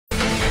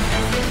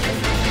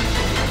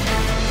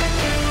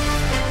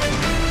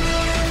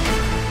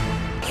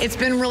It's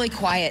been really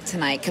quiet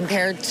tonight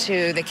compared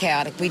to the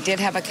chaotic. We did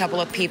have a couple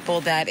of people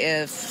that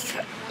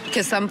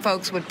because some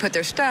folks would put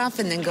their stuff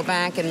and then go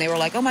back, and they were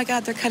like, oh my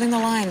God, they're cutting the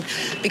line,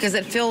 because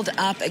it filled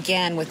up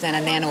again within a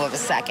nano of a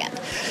second.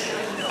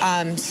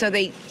 So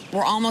they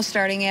were almost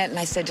starting it, and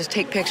I said, just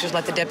take pictures,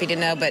 let the deputy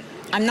know. But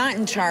I'm not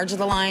in charge of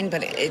the line,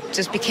 but it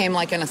just became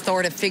like an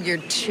authoritative figure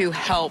to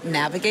help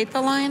navigate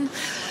the line.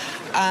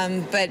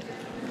 But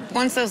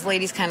once those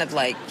ladies kind of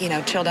like,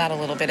 chilled out a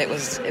little bit, it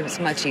was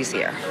much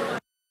easier.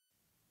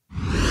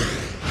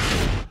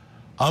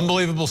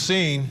 Unbelievable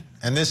scene,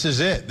 and this is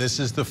it. This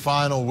is the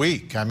final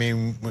week. I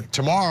mean,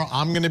 tomorrow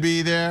I'm going to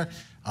be there.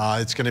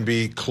 It's going to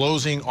be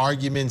closing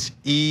arguments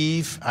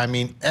eve. I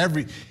mean,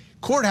 every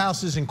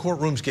courthouses and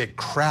courtrooms get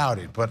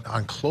crowded, but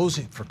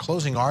for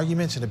closing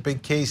arguments in a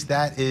big case,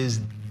 that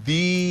is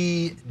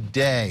the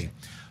day.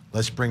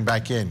 Let's bring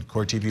back in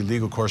Court TV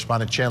legal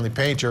correspondent Chanley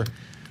Painter,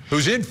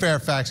 who's in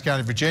Fairfax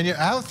County, Virginia.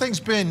 How have things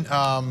been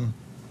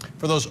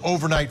for those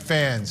overnight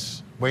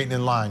fans waiting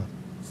in line?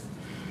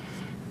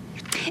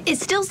 It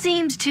still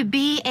seems to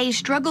be a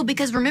struggle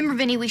because remember,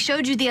 Vinnie, we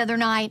showed you the other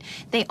night,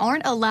 they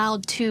aren't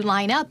allowed to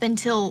line up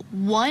until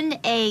 1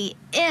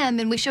 a.m.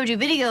 and we showed you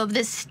video of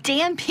this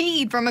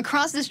stampede from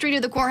across the street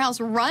of the courthouse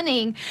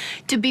running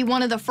to be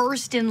one of the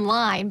first in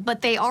line.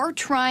 But they are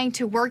trying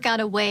to work out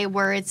a way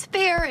where it's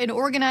fair and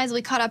organized.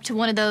 We caught up to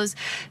one of those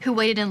who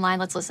waited in line.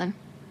 Let's listen.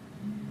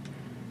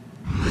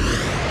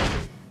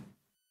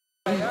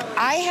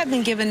 I have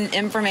been given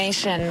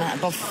information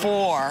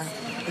before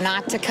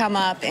not to come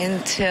up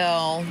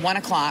until 1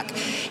 o'clock,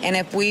 and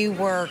if we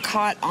were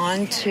caught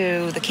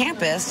onto the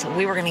campus,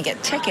 we were going to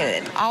get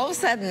ticketed. All of a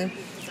sudden,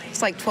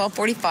 it's like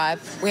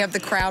 12:45. We have the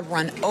crowd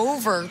run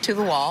over to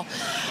the wall.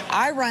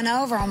 I run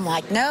over. I'm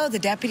like, no, the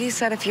deputy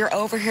said if you're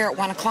over here at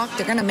 1 o'clock,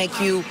 they're going to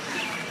make you,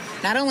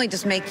 not only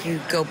just make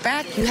you go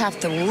back, you have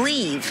to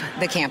leave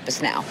the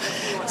campus now.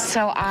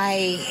 So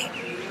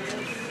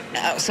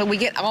we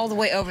get all the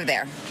way over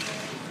there.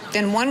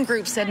 Then one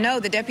group said,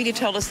 no, the deputy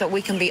told us that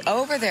we can be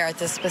over there at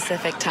this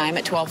specific time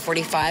at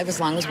 12:45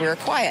 as long as we were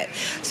quiet.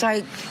 So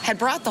I had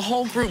brought the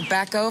whole group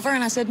back over,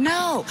 and I said,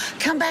 no,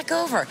 come back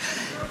over.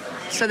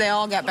 So they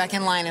all got back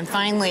in line, and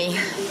finally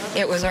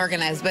it was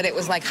organized, but it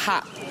was like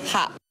hop,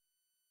 hop.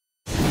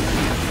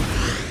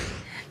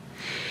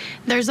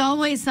 There's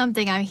always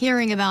something. I'm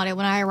hearing about it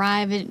when I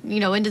arrive,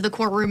 into the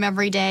courtroom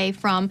every day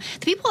from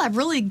the people I've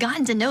really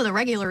gotten to know, the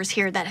regulars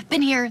here that have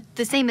been here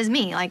the same as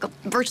me, like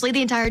virtually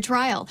the entire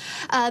trial.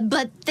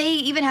 But they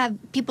even have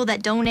people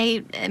that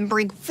donate and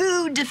bring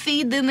food to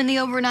feed them in the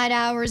overnight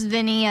hours,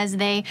 Vinnie, as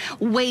they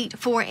wait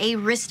for a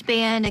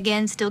wristband.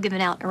 Again, still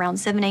given out around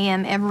 7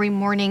 a.m. every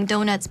morning.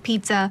 Donuts,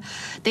 pizza.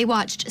 They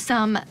watched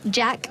some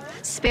Jack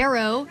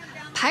Sparrow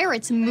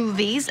Pirates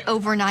movies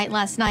overnight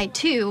last night,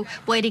 too,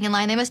 waiting in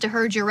line. They must have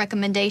heard your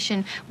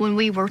recommendation when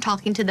we were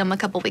talking to them a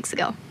couple weeks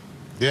ago.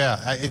 Yeah,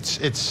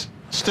 it's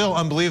still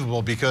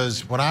unbelievable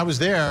because when I was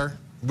there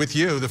with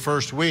you the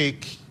first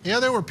week,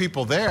 there were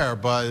people there,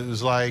 but it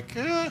was like,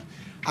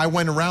 I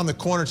went around the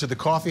corner to the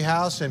coffee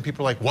house and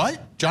people were like, what?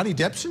 Johnny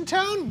Depp's in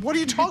town? What are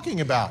you talking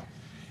about?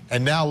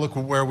 And now look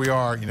where we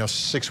are,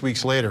 6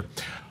 weeks later.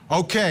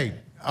 Okay,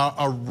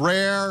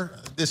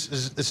 this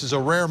is a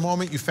rare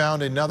moment. You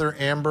found another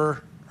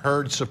Amber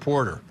Heard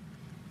supporter.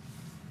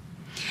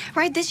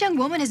 Right, this young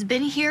woman has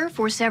been here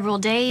for several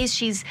days.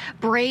 She's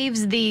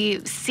braves the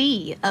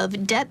sea of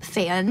Depp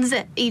fans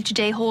each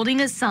day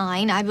holding a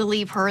sign. I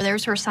believe her.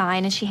 There's her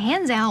sign. And she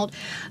hands out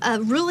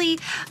really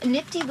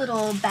nifty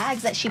little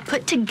bags that she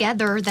put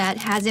together that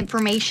has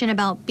information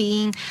about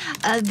being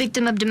a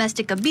victim of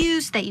domestic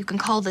abuse, that you can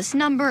call this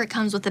number. It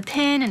comes with a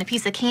pen and a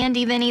piece of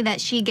candy, Vinnie,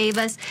 that she gave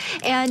us.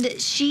 And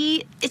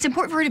it's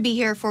important for her to be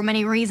here for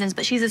many reasons,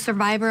 but she's a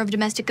survivor of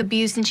domestic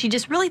abuse, and she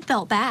just really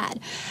felt bad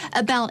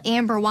about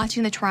Amber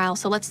watching the trial.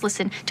 So let's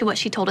listen to what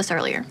she told us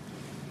earlier.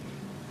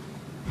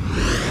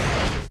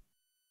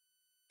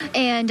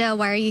 And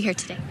why are you here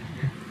today?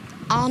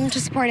 To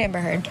support Amber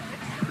Heard.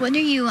 What are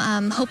you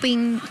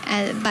hoping,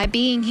 by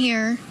being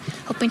here,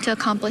 hoping to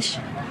accomplish?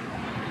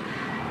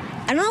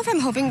 I don't know if I'm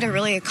hoping to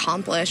really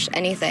accomplish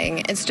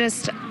anything. It's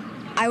just,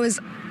 I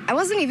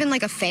wasn't even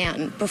like a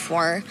fan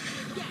before,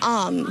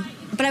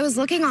 but I was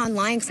looking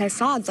online because I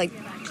saw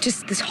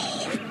just this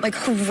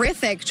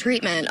horrific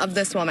treatment of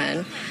this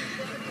woman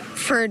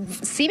for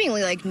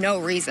seemingly no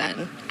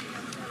reason.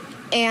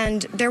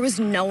 And there was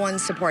no one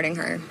supporting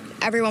her.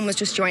 Everyone was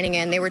just joining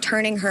in. They were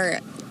turning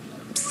her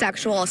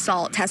sexual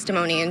assault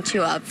testimony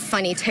into a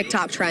funny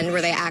TikTok trend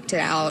where they act it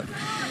out.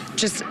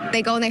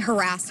 They go and they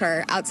harass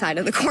her outside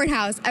of the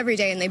courthouse every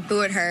day, and they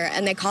boo at her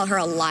and they call her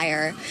a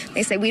liar.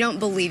 They say, we don't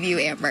believe you,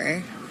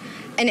 Amber.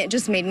 And it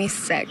just made me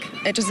sick.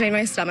 It just made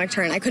my stomach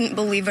turn. I couldn't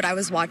believe what I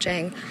was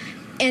watching.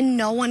 And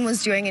no one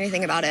was doing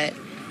anything about it.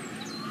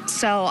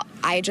 So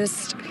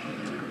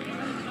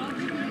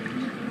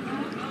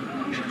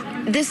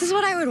this is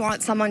what I would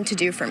want someone to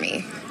do for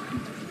me,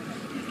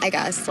 I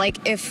guess.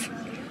 If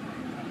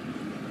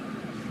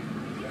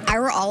I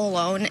were all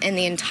alone and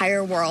the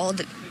entire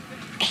world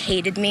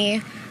hated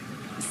me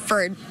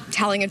for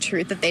telling a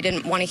truth that they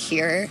didn't want to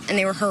hear, and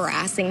they were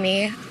harassing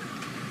me.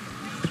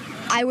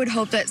 I would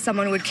hope that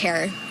someone would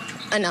care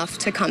enough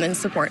to come and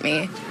support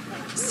me.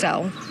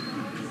 So,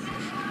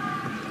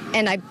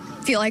 and I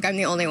feel like I'm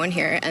the only one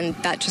here, and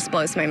that just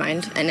blows my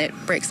mind, and it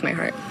breaks my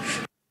heart.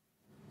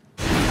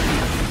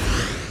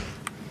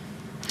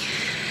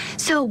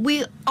 So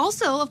we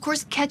also, of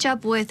course, catch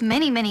up with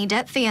many, many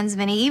Depp fans,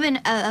 Vinnie. Even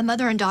a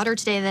mother and daughter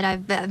today that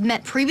I've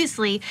met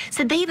previously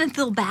said they even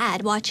feel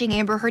bad watching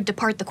Amber Heard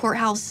depart the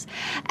courthouse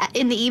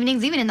in the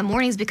evenings, even in the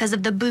mornings, because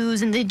of the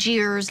boos and the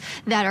jeers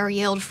that are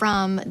yelled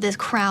from this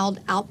crowd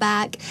out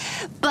back.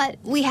 But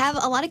we have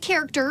a lot of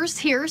characters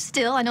here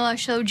still. I know I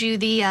showed you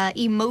the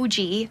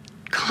emoji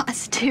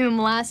costume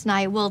last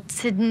night. Well,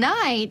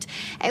 tonight,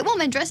 a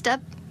woman dressed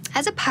up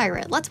as a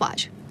pirate. Let's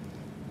watch.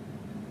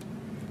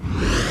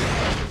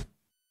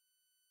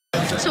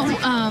 So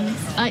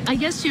I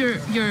guess you're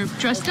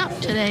dressed up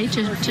today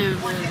to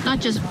not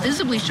just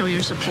visibly show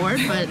your support,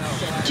 but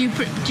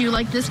do you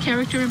like this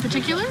character in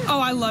particular? Oh,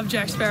 I love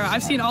Jack Sparrow.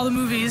 I've seen all the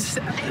movies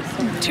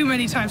too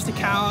many times to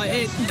count.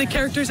 The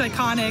character's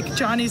iconic.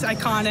 Johnny's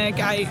iconic.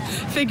 I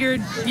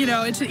figured, you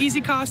know, it's an easy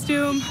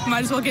costume.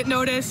 Might as well get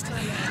noticed.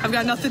 I've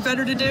got nothing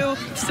better to do,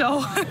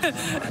 so.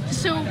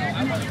 So,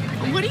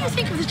 what do you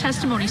think of the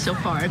testimony so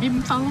far? Have you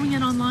been following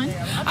it online?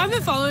 I've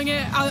been following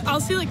it.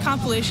 I'll see like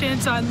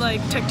compilations on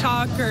like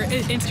TikTok or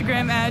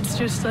Instagram ads,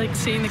 just like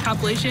seeing the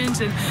compilations,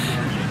 and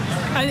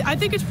I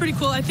think it's pretty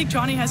cool. I think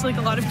Johnny has like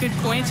a lot of good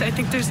points. I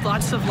think there's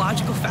lots of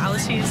logical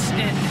fallacies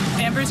in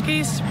Amber's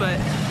case, but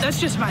that's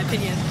just my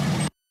opinion.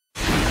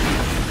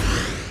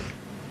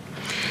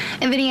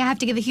 And Vinnie, I have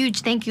to give a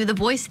huge thank you. The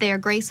voice there,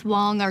 Grace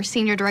Wong, our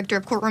senior director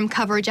of courtroom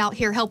coverage, out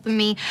here helping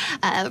me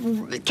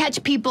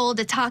catch people,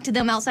 to talk to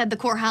them outside the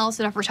courthouse.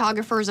 And our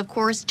photographers, of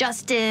course,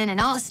 Justin and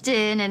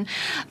Austin and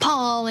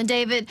Paul and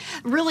David,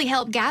 really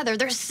help gather.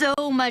 There's so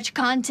much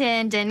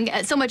content and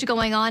so much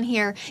going on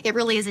here. It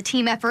really is a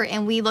team effort,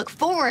 and we look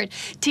forward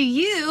to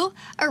you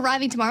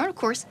arriving tomorrow. Of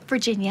course,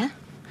 Virginia.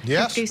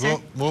 Yes,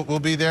 we'll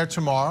be there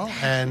tomorrow,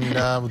 and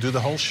we'll do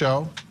the whole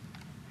show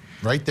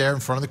right there in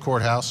front of the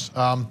courthouse.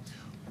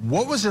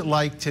 What was it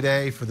like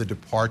today for the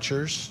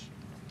departures?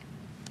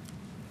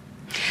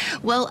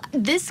 Well,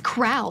 this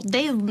crowd,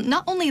 they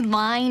not only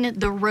line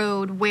the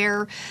road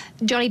where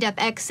Johnny Depp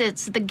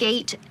exits the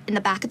gate in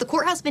the back of the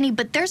courthouse, Vinnie,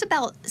 but there's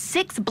about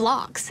 6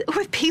 blocks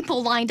with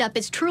people lined up.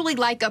 It's truly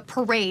like a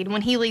parade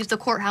when he leaves the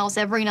courthouse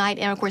every night.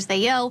 And, of course, they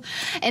yell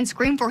and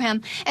scream for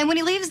him. And when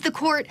he leaves the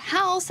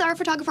courthouse, our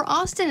photographer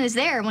Austin is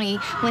there when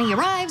he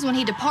arrives, when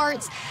he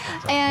departs.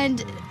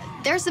 And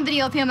there's some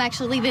video of him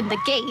actually leaving the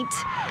gate.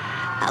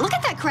 Look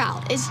at that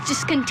crowd. It's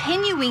just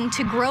continuing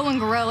to grow and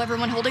grow.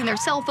 Everyone holding their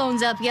cell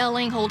phones up,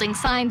 yelling, holding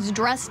signs,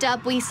 dressed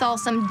up. We saw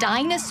some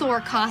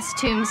dinosaur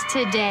costumes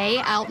today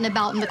out and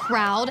about in the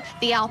crowd.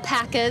 The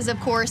alpacas, of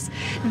course,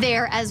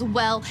 there as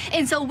well.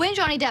 And so when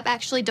Johnny Depp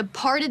actually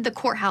departed the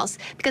courthouse,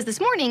 because this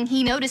morning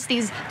he noticed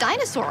these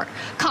dinosaur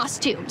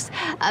costumes,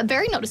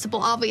 very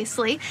noticeable,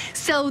 obviously.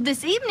 So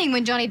this evening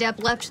when Johnny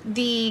Depp left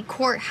the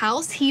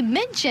courthouse, he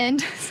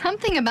mentioned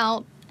something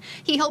about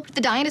he hoped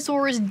the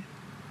dinosaurs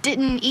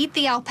didn't eat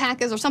the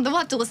alpacas or something. We'll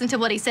have to listen to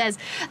what he says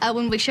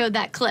when we showed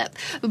that clip.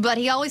 But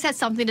he always has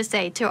something to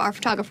say to our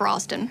photographer,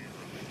 Austin.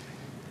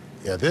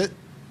 Yeah,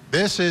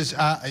 this is,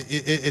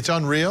 it's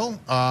unreal.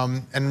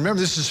 And remember,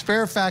 this is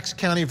Fairfax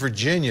County,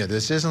 Virginia.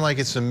 This isn't like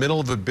it's the middle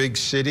of a big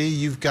city.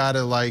 You've got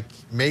to, like,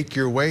 make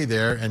your way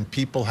there, and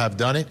people have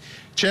done it.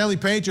 Chanley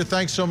Painter,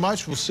 thanks so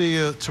much. We'll see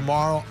you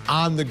tomorrow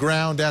on the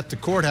ground at the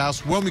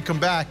courthouse. When we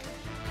come back,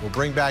 we'll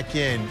bring back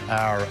in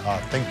our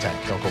think tank.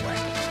 Don't go away.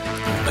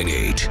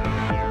 8.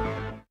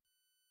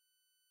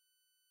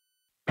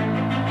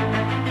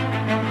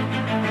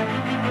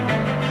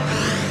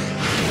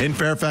 In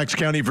Fairfax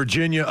County,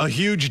 Virginia, a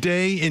huge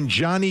day in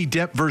Johnny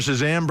Depp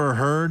versus Amber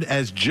Heard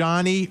as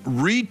Johnny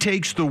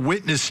retakes the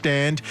witness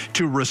stand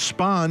to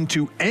respond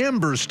to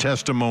Amber's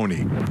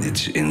testimony.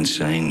 It's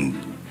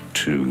insane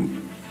to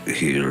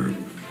hear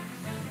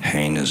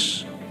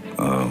heinous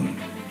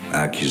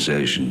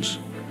accusations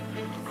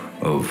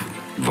of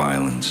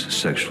violence,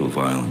 sexual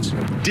violence.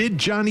 Did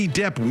Johnny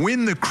Depp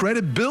win the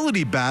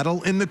credibility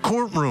battle in the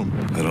courtroom?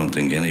 I don't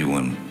think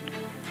anyone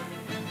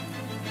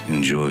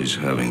enjoys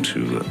having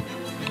to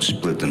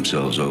split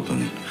themselves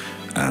open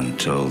and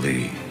tell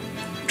the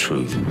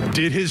truth.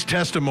 Did his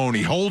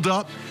testimony hold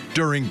up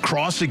during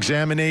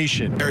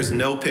cross-examination? There is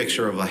no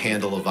picture of a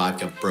handle of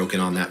vodka broken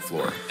on that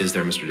floor. Is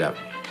there, Mr. Depp?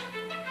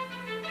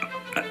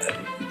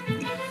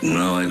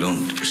 No, I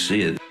don't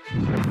see it.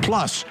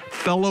 Plus,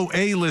 fellow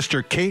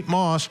A-lister Kate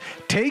Moss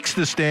takes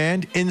the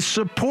stand in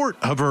support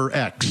of her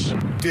ex.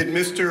 Did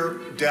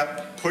Mr.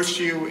 Depp push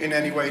you in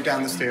any way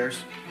down the stairs?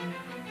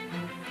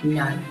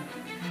 No.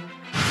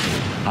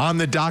 On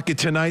the docket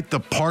tonight, the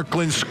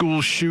Parkland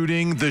school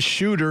shooting. The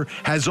shooter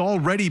has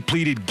already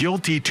pleaded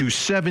guilty to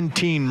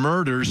 17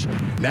 murders.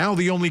 Now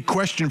the only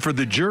question for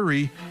the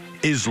jury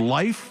is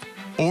life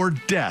or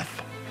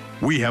death.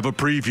 We have a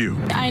preview.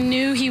 I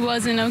knew he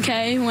wasn't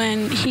okay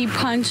when he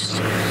punched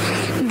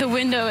the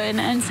window in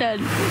and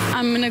said,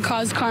 "I'm going to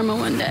cause karma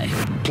one day."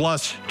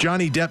 Plus,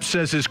 Johnny Depp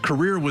says his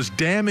career was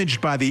damaged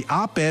by the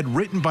op-ed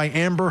written by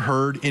Amber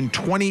Heard in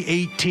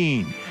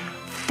 2018.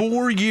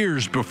 4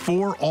 years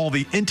before all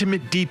the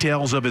intimate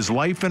details of his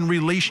life and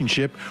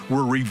relationship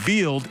were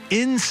revealed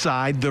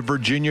inside the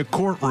Virginia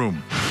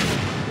courtroom.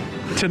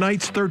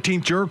 Tonight's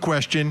 13th juror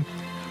question: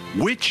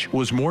 which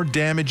was more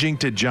damaging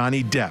to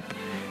Johnny Depp,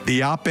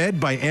 the op-ed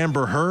by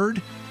Amber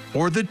Heard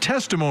or the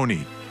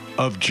testimony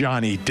of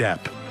Johnny Depp?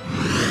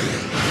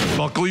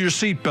 Buckle your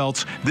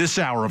seatbelts. This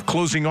hour of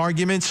closing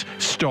arguments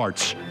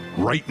starts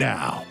right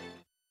now.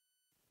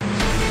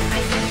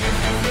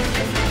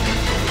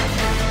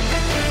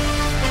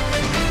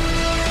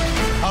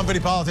 I'm Vinnie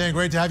Politan.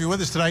 Great to have you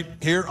with us tonight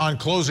here on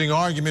Closing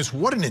Arguments.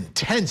 What an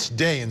intense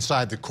day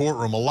inside the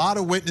courtroom. A lot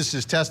of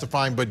witnesses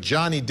testifying, but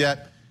Johnny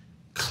Depp,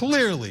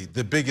 clearly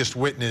the biggest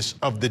witness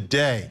of the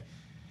day.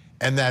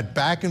 And that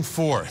back and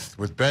forth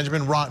with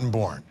Benjamin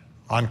Rottenborn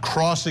on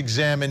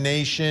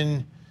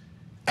cross-examination,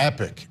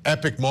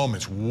 epic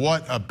moments.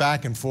 What a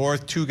back and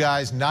forth. Two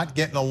guys not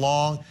getting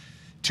along.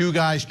 Two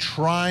guys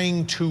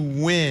trying to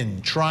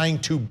win, trying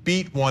to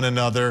beat one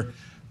another.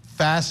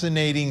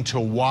 Fascinating to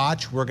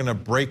watch. We're going to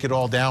break it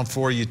all down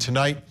for you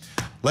tonight.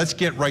 Let's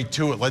get right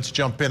to it. Let's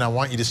jump in. I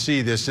want you to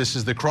see this. This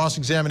is the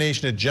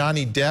cross-examination of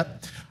Johnny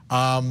Depp.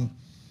 One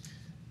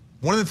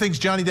of the things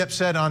Johnny Depp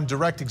said on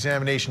direct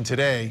examination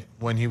today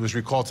when he was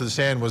recalled to the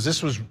stand was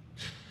this was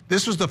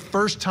the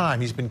first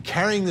time he's been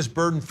carrying this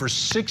burden for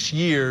 6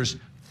 years,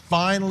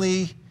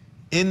 finally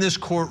in this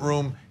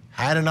courtroom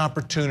had an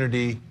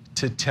opportunity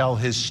to tell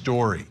his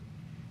story.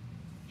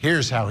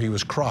 Here's how he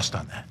was crossed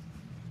on that.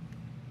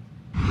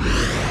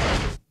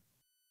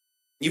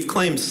 You've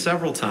claimed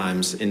several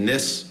times in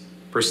this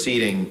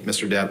proceeding,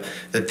 Mr. Depp,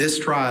 that this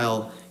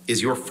trial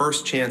is your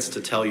first chance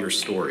to tell your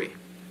story,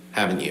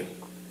 haven't you?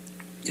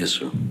 Yes,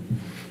 sir.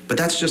 But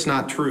that's just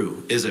not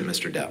true, is it,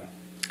 Mr. Depp?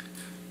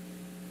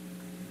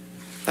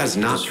 That is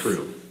not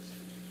true.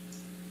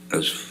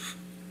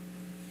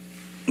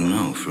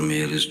 No, for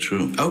me it is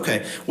true.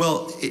 Okay,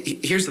 well,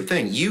 here's the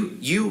thing.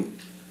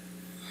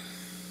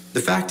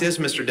 The fact is,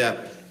 Mr.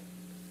 Depp,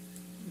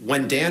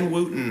 when Dan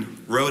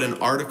Wooten wrote an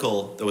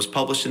article that was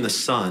published in The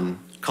Sun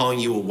calling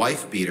you a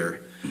wife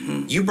beater,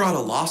 you brought a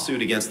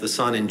lawsuit against The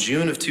Sun in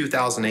June of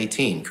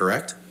 2018,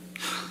 correct?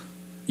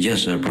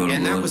 Yes, I brought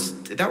and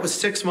that was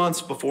 6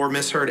 months before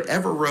Miss Heard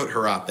ever wrote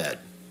her op-ed,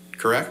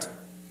 correct?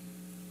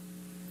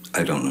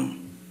 I don't know.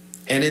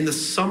 And in the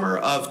summer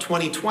of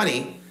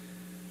 2020,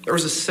 there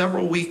was a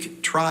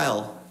several-week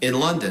trial in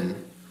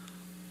London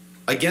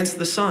against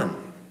The Sun,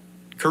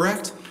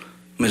 correct?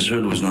 Ms.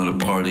 Heard was not a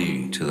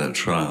party to that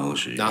trial.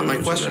 Not my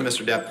question,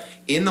 Mr. Depp.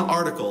 In the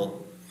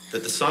article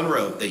that The Sun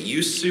wrote that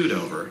you sued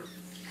over,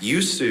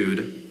 you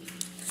sued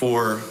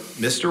for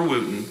Mr.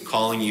 Wooten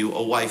calling you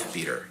a wife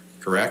beater,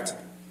 correct?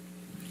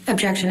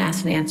 Objection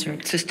asked and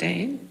answered.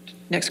 Sustained.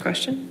 Next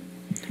question.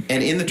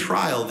 And in the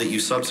trial that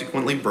you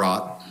subsequently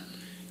brought,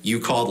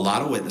 you called a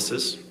lot of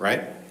witnesses,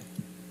 right?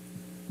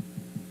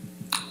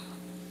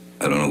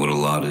 I don't know what a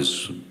lot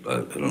is.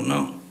 I don't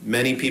know.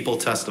 Many people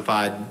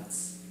testified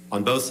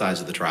on both sides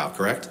of the trial,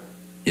 correct?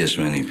 Yes,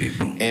 many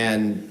people.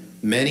 And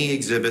many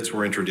exhibits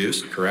were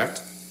introduced,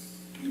 correct?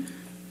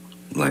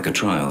 Like a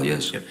trial,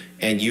 yes.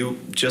 And you,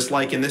 just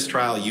like in this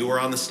trial, you were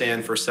on the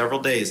stand for several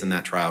days in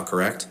that trial,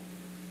 correct?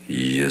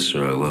 Yes,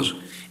 sir, I was.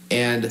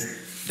 And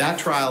that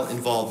trial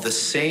involved the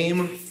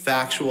same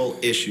factual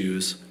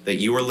issues that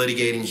you were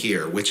litigating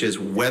here, which is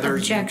whether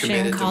you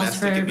committed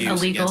domestic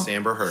abuse against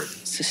Amber Heard.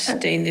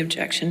 Sustain the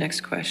objection.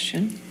 Next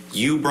question.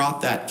 You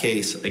brought that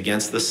case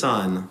against The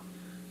Sun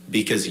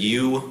because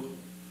you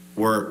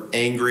were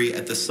angry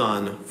at The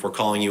Sun for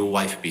calling you a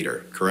wife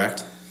beater,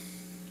 correct?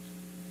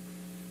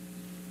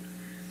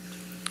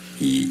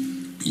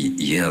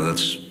 Yeah,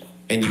 that's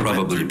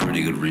probably a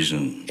pretty good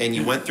reason. And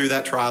you went through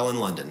that trial in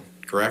London,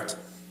 correct?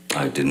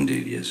 I did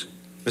indeed, yes.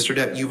 Mr.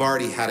 Depp, you've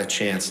already had a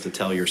chance to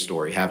tell your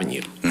story, haven't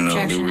you? No,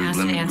 there were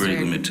great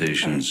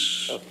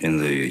limitations in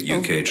the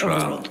UK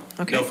trial.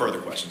 Okay. No further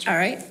questions. All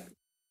right.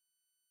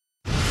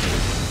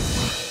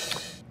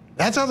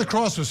 That's how the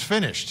cross was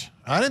finished.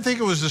 I didn't think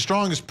it was the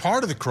strongest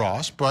part of the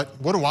cross, but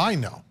what do I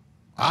know?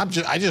 I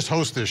just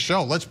host this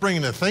show. Let's bring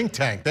in a think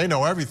tank. They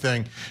know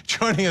everything.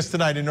 Joining us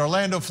tonight in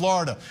Orlando,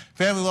 Florida,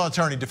 family law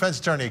attorney, defense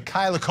attorney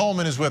Kyla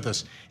Coleman is with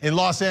us. In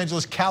Los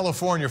Angeles,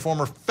 California,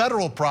 former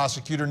federal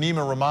prosecutor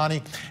Nima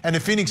Rahmani. And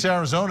in Phoenix,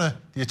 Arizona,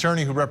 the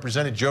attorney who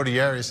represented Jodi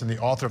Arias and the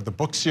author of the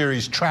book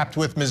series Trapped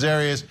with Ms.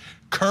 Arias,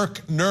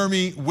 Kirk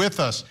Nurmi, with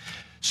us.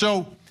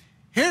 So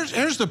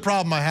here's the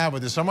problem I have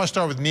with this. I'm going to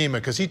start with Nima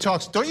because he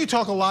talks. Don't you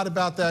talk a lot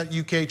about that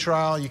UK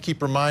trial? You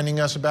keep reminding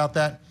us about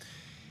that.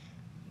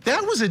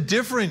 That was a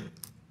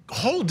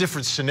whole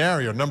different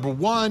scenario. Number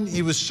one,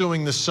 he was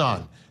suing The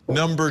Sun.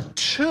 Number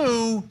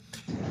two,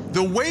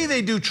 the way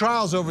they do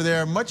trials over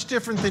there, much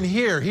different than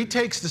here. He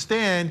takes the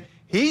stand,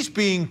 he's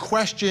being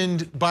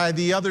questioned by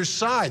the other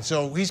side,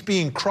 so he's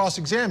being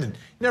cross-examined.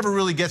 Never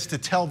really gets to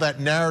tell that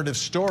narrative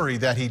story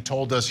that he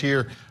told us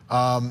here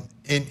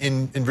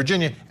in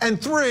Virginia.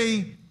 And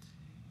three,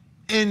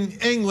 in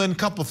England, a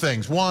couple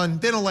things. One,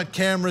 they don't let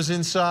cameras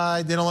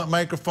inside. They don't let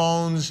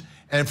microphones.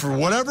 And for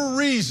whatever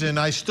reason,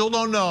 I still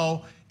don't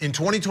know, in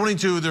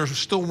 2022, they're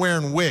still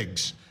wearing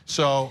wigs.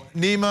 So,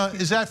 Nima,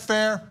 is that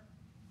fair?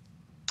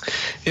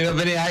 You know,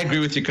 Vinnie, I agree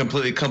with you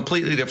completely.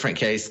 Completely different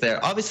case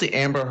there. Obviously,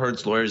 Amber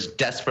Heard's lawyers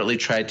desperately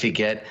tried to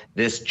get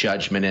this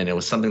judgment in. It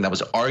was something that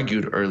was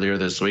argued earlier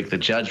this week. The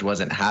judge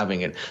wasn't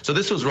having it. So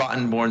this was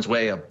Rottenborn's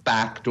way of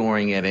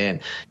backdooring it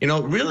in. You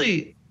know,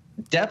 really,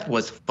 Depp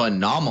was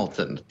phenomenal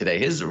today.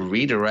 His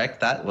redirect,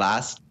 that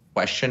last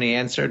question he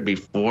answered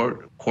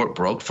before court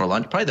broke for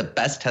lunch, probably the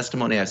best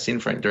testimony I've seen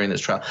during this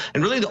trial.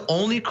 And really the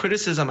only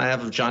criticism I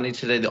have of Johnny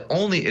today, the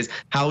only is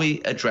how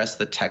he addressed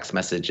the text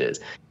messages.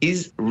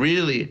 He's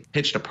really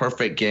pitched a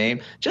perfect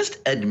game. Just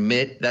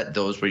admit that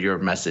those were your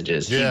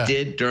messages. Yeah. He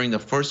did during the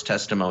first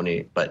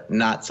testimony, but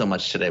not so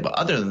much today. But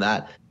other than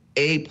that,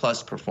 A+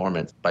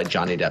 performance by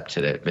Johnny Depp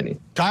today, Vinny.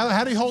 Kyla,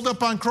 how do you hold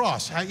up on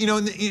cross? You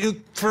know,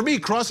 for me,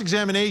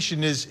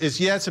 cross-examination is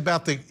yeah, it's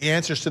about the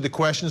answers to the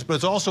questions, but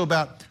it's also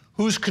about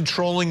who's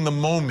controlling the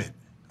moment.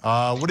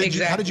 How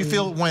did you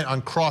feel it went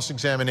on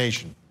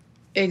cross-examination?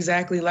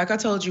 Exactly. Like I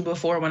told you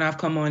before when I've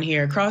come on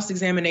here,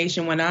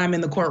 cross-examination, when I'm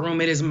in the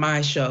courtroom, it is my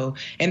show.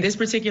 In this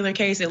particular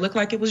case, it looked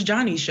like it was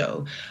Johnny's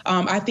show.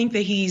 I think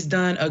that he's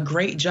done a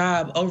great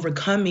job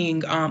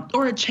overcoming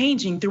or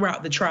changing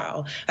throughout the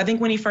trial. I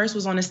think when he first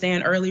was on the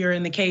stand earlier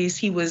in the case,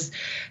 he was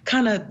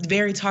kind of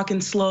very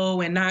talking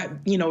slow and not,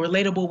 you know,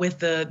 relatable with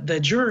the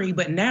jury.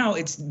 But now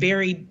it's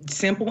very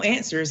simple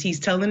answers. He's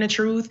telling the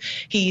truth.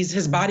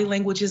 His body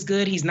language is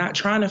good. He's not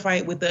trying to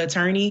fight with the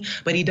attorney,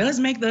 but he does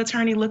make the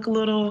attorney look a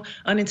little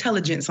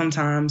unintelligent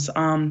sometimes.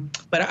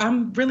 But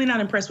I'm really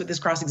not impressed with this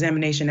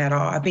cross-examination at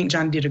all. I think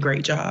Johnny did a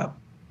great job.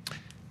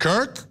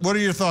 Kirk, what are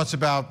your thoughts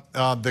about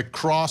the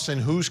cross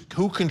and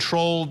who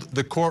controlled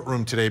the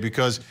courtroom today?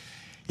 Because,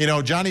 you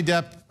know, Johnny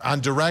Depp on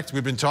direct,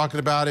 we've been talking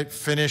about it,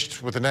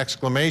 finished with an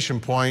exclamation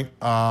point.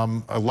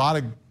 A lot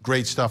of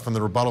great stuff in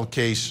the rebuttal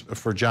case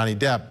for Johnny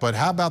Depp. But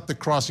how about the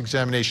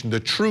cross-examination, the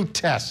true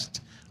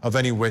test of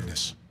any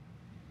witness?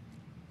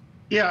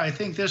 Yeah, I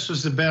think this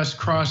was the best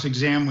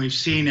cross-exam we've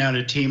seen out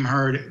of Team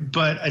Heard,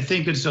 but I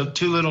think it's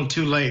too little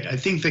too late. I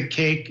think the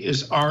cake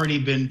has already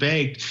been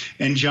baked,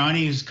 and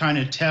Johnny is kind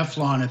of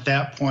Teflon at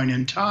that point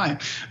in time,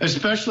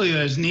 especially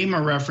as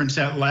Nima referenced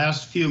that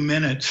last few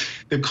minutes,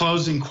 the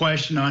closing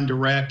question on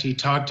direct. He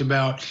talked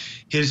about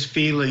his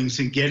feelings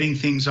and getting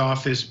things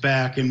off his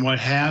back and what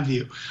have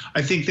you.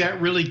 I think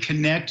that really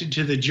connected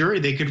to the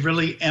jury. They could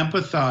really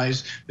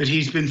empathize that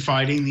he's been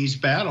fighting these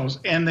battles.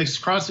 And this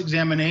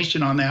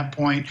cross-examination on that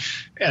point,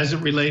 as it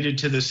related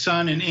to the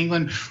son in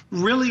England,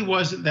 really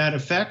wasn't that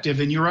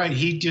effective. And you're right,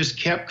 he just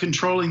kept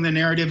controlling the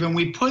narrative. And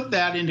we put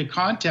that into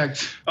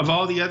context of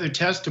all the other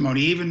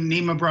testimony. Even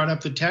Nima brought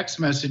up the text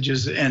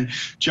messages, and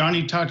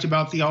Johnny talked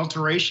about the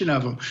alteration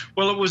of them.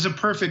 Well, it was a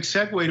perfect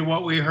segue to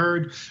what we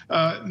heard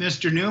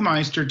Mr.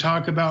 Neumeister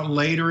talk about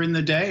later in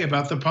the day,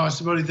 about the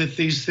possibility that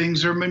these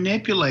things are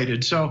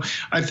manipulated. So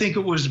I think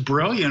it was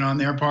brilliant on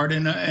their part,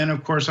 and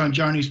of course on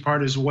Johnny's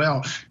part as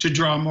well, to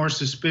draw more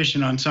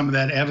suspicion on some of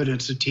that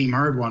evidence that Team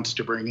Heard wants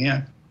to bring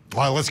in.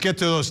 Well, let's get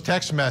to those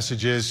text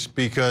messages,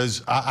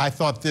 because I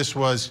thought this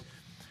was,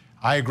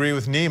 I agree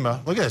with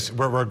Nima. Look at this,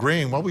 we're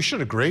agreeing. Well, we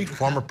should agree.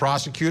 Former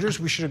prosecutors,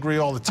 we should agree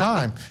all the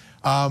time.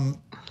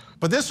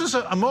 But this was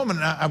a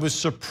moment I was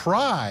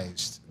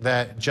surprised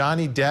that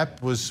Johnny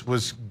Depp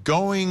was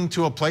going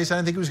to a place I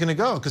didn't think he was going to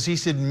go, because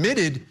he's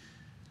admitted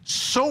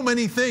so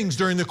many things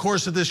during the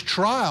course of this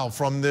trial,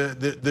 from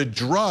the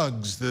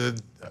drugs,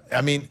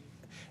 I mean,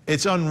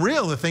 it's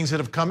unreal the things that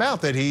have come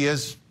out that he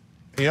has,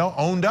 you know,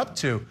 owned up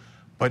to,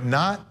 but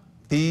not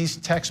these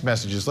text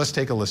messages. Let's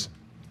take a listen.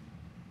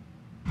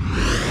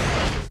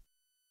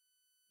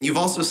 You've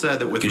also said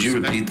that with Could you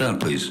repeat that,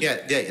 please? Yeah,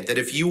 that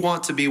if you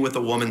want to be with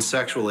a woman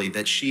sexually,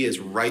 that she is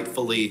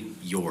rightfully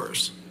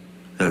yours.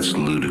 That's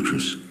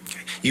ludicrous.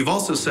 Okay. You've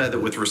also said that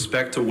with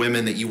respect to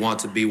women that you want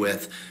to be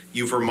with,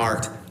 you've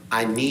remarked,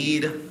 I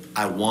need,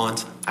 I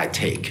want, I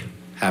take,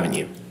 haven't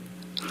you?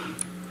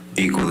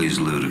 Equally as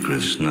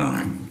ludicrous, no.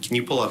 Can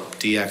you pull up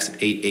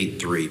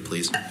DX883,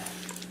 please?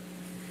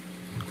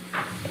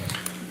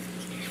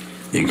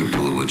 You can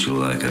pull it what you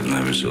like. I've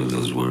never said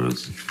those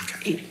words.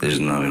 There's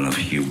not enough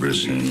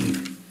hubris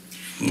in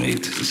me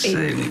to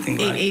say anything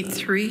like that.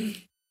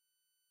 883.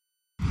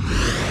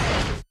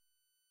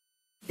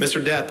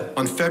 Mr. Depp,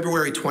 on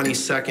February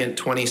 22nd,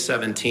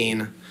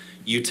 2017,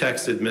 you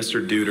texted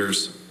Mr.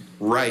 Deuters,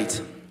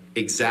 right,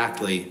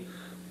 exactly,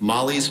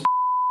 Molly's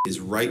is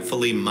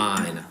rightfully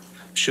mine.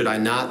 Should I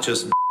not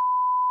just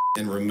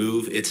and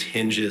remove its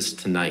hinges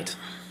tonight?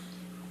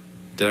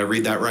 Did I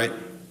read that right?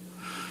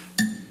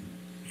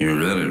 You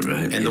read it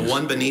right. And yes. The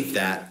one beneath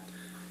that,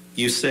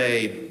 you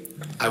say,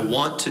 I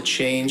want to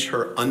change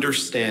her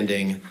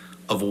understanding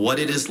of what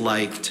it is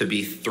like to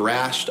be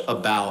thrashed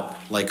about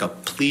like a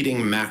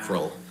pleading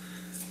mackerel.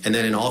 And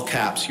then in all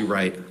caps, you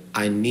write,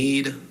 I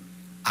need,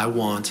 I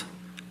want,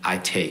 I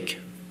take.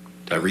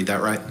 Did I read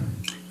that right?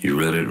 You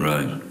read it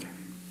right,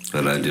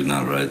 but I did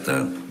not write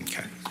that.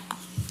 Okay.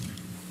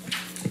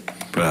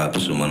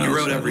 Perhaps someone else. You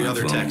wrote had every my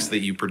other phone. text that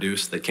you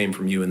produced that came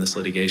from you in this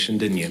litigation,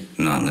 didn't you?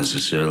 Not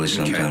necessarily.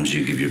 Sometimes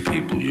you give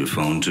your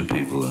phone to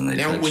people and they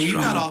Now, text when you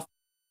from got it. off.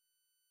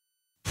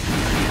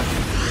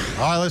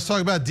 All right, let's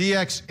talk about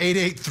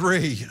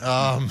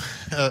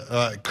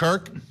DX883.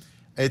 Kirk,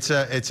 it's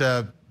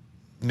a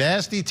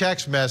nasty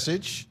text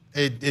message.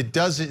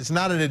 It's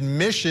not an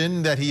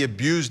admission that he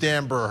abused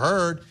Amber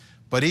Heard,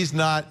 but he's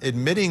not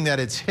admitting that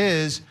it's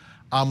his.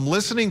 I'm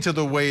listening to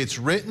the way it's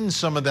written,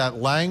 some of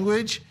that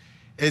language.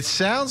 It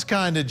sounds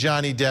kind of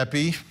Johnny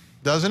Depp-y,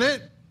 doesn't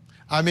it?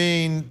 I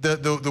mean,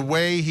 the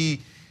way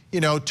he,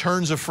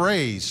 turns a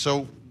phrase.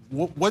 So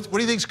what do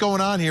you think's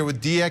going on here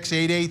with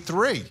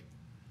DX883?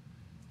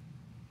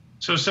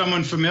 So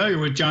someone familiar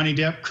with Johnny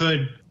Depp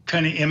could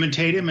kind of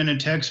imitate him in a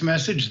text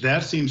message.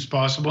 That seems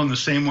possible in the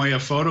same way a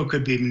photo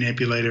could be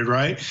manipulated,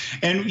 right?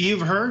 And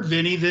you've heard,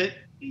 Vinnie, that,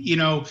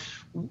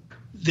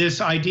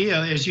 this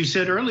idea, as you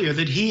said earlier,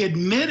 that he's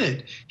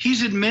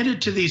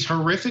admitted to these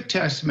horrific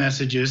text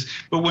messages,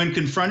 but when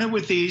confronted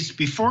with these,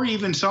 before he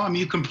even saw him,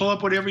 you can pull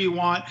up whatever you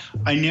want.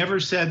 I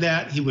never said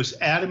that. He was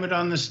adamant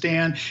on the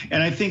stand.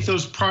 And I think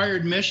those prior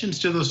admissions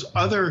to those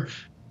other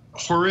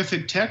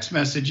horrific text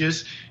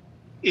messages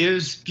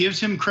gives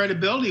him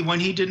credibility when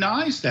he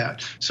denies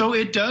that. So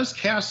it does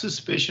cast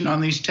suspicion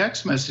on these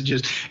text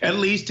messages, at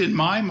least in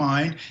my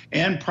mind,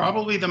 and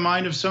probably the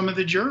mind of some of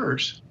the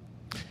jurors.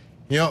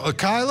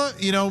 Kyla,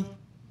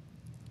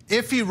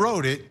 if he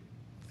wrote it,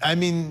 I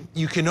mean,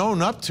 you can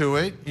own up to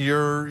it.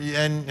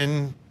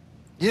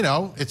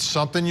 It's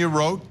something you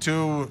wrote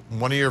to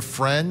one of your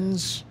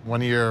friends,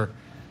 one of your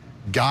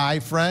guy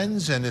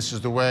friends, and this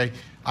is the way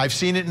I've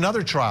seen it in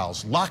other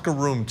trials. Locker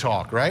room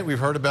talk, right? We've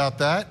heard about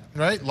that,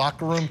 right?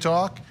 Locker room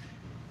talk.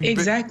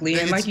 Exactly,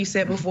 and like you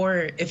said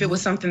before, if it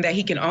was something that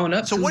he can own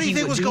up to, so what do you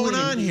think was going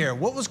on here?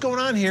 What was going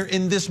on here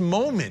in this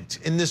moment?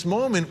 In this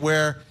moment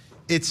where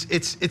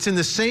it's in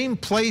the same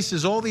place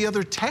as all the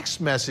other text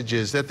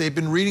messages that they've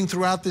been reading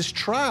throughout this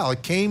trial.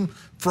 It came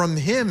from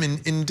him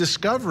in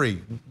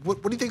discovery.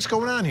 What do you think's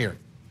going on here?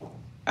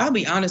 I'll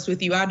be honest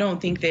with you. I don't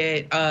think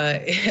that,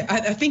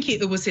 I think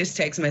it was his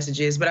text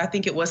messages, but I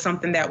think it was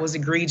something that was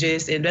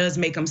egregious. It does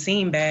make him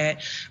seem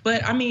bad.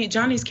 But I mean,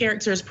 Johnny's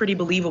character is pretty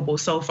believable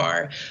so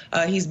far.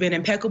 He's been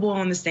impeccable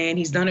on the stand.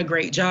 He's done a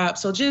great job.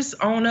 So just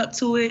own up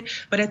to it.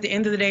 But at the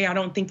end of the day, I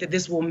don't think that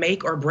this will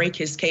make or break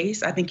his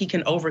case. I think he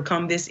can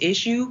overcome this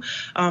issue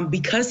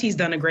because he's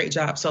done a great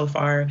job so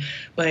far.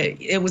 But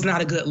it was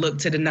not a good look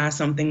to deny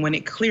something when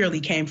it clearly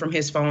came from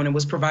his phone and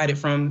was provided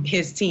from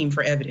his team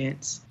for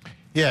evidence.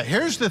 Yeah,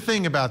 here's the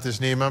thing about this,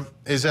 Nima,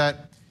 is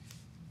that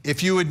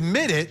if you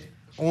admit it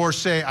or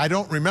say, I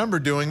don't remember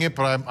doing it,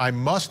 but I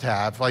must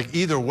have, like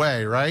either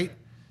way, right?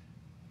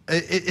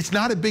 It's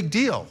not a big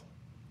deal.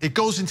 It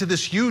goes into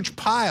this huge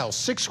pile,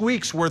 6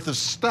 weeks worth of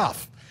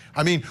stuff.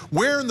 I mean,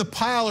 where in the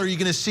pile are you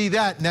going to see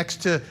that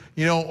next to,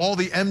 all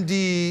the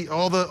MD,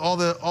 all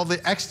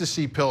the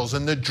ecstasy pills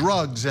and the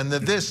drugs and the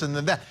this and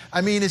the that?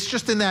 I mean, it's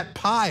just in that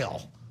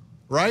pile,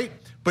 right?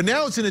 But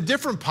now it's in a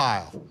different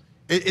pile.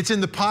 It's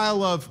in the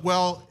pile of,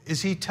 well,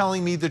 is he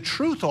telling me the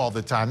truth all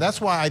the time?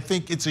 That's why I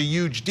think it's a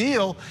huge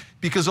deal,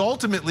 because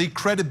ultimately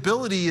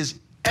credibility is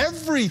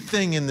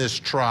everything in this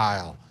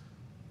trial.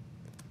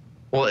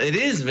 Well, it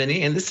is,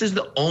 Vinny, and this is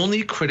the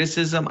only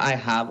criticism I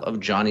have of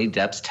Johnny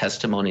Depp's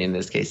testimony in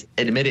this case.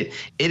 Admit it.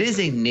 It is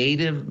a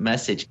native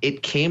message.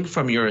 It came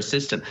from your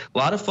assistant. A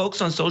lot of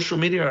folks on social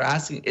media are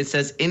asking, it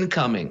says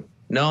incoming.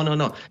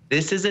 No.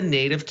 This is a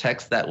native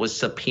text that was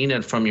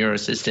subpoenaed from your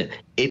assistant.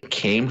 It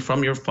came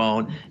from your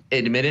phone.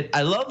 Admit it.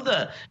 I love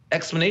the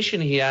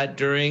explanation he had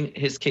during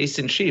his case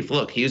in chief.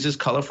 Look, he uses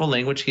colorful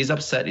language. He's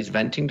upset. He's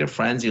venting to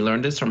friends. He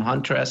learned this from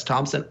Hunter S.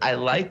 Thompson. I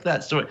like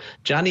that story.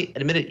 Johnny,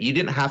 admit it. You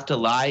didn't have to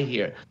lie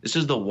here. This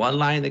is the one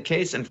lie in the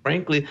case. And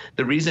frankly,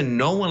 the reason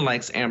no one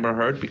likes Amber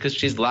Heard, because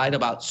she's lied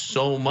about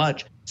so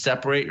much.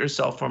 Separate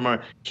yourself from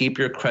her. Keep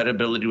your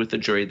credibility with the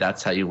jury.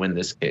 That's how you win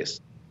this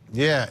case.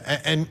 Yeah,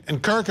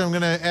 and Kirk, I'm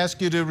going to ask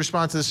you to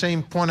respond to the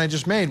same point I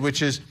just made,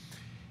 which is,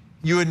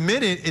 you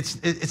admit it.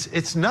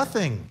 It's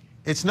nothing.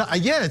 It's not.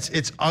 Yeah,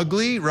 it's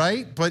ugly,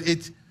 right? But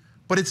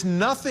it's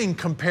nothing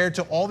compared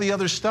to all the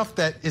other stuff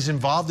that is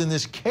involved in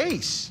this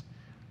case.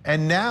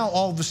 And now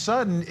all of a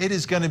sudden, it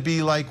is going to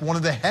be like one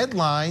of the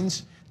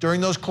headlines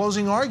during those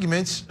closing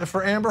arguments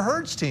for Amber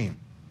Heard's team.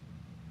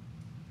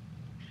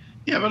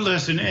 Yeah, but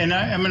listen, and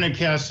I'm going to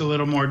cast a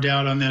little more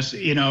doubt on this.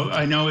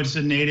 I know it's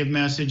a native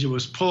message. It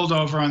was pulled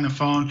over on the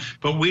phone,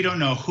 but we don't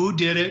know who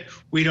did it.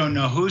 We don't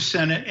know who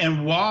sent it.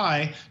 And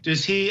why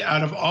does he,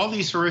 out of all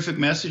these horrific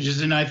messages,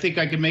 and I think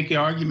I could make the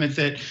argument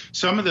that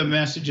some of the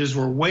messages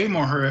were way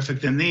more horrific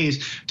than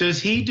these,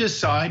 does he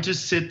decide to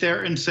sit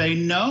there and say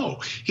no?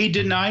 He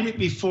denied it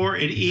before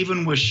it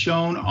even was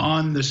shown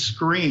on the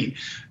screen.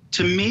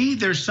 to me,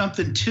 there's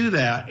something to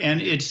that,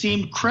 and it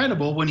seemed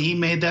credible when he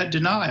made that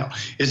denial.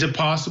 Is it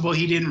possible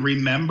he didn't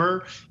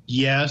remember?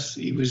 Yes.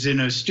 He was in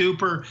a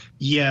stupor?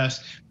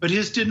 Yes. But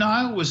his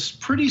denial was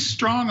pretty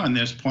strong on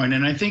this point,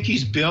 and I think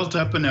he's built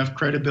up enough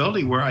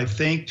credibility where I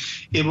think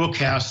it will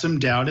cast some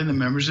doubt in the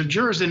members of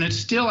jurors, and it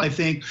still, I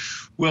think,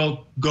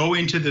 will go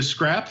into the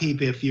scrap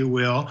heap, if you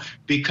will,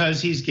 because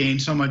he's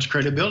gained so much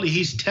credibility.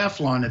 He's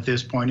Teflon at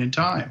this point in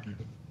time.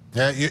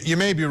 Yeah, you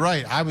may be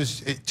right.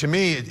 To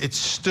me, it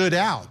stood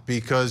out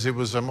because it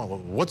was,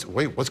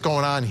 what's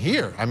going on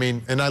here? I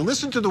mean, and I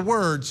listened to the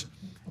words,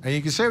 and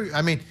you can say,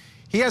 I mean,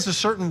 he has a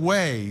certain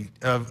way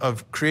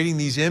of creating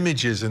these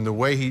images and the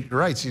way he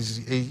writes.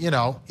 You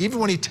know, even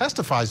when he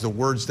testifies, the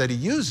words that he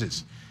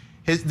uses,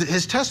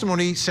 his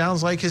testimony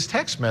sounds like his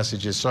text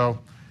messages. So,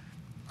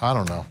 I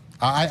don't know.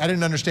 I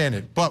didn't understand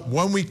it. But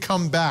when we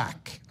come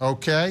back,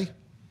 okay?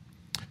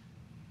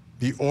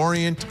 The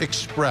Orient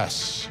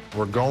Express.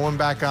 We're going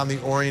back on the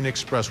Orient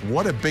Express.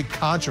 What a big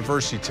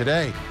controversy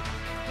today.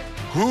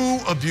 Who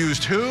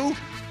abused who?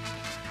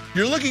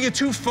 You're looking at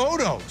two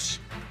photos.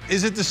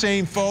 Is it the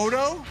same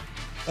photo?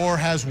 Or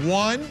has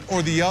one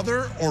or the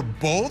other or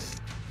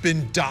both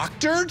been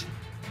doctored?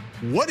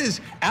 What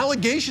is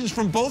allegations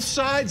from both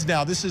sides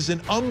now? This is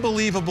an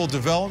unbelievable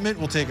development.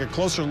 We'll take a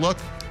closer look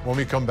when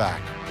we come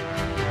back.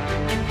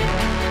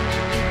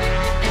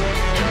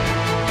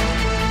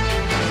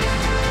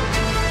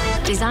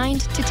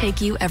 Designed to take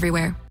you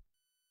everywhere.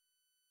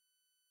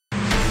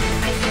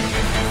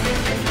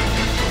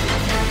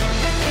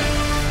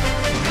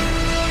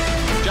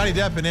 Johnny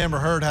Depp and Amber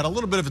Heard had a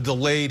little bit of a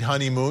delayed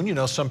honeymoon. You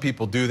know, some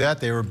people do that.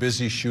 They were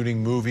busy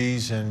shooting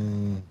movies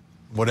and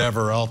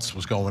whatever else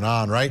was going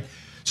on, right?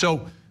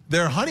 So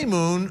their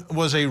honeymoon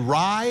was a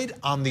ride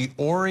on the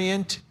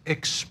Orient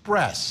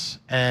Express.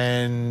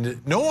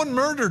 And no one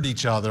murdered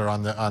each other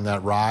on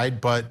that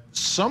ride, but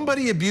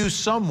somebody abused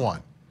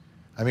someone.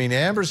 I mean,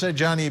 Amber said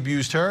Johnny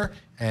abused her,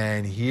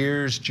 and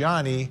here's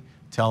Johnny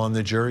telling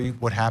the jury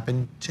what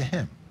happened to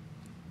him.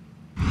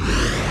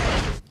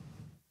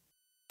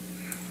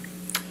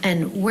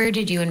 And where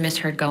did you and Miss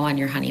Heard go on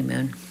your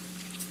honeymoon?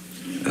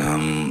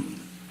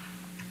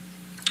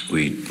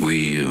 We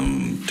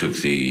took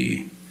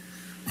the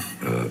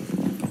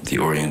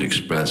Orient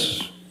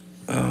Express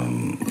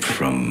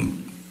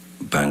from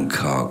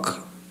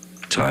Bangkok,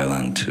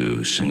 Thailand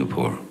to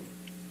Singapore.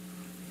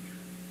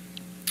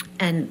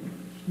 And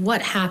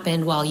what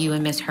happened while you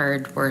and Miss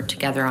Heard were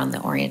together on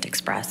the Orient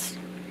Express?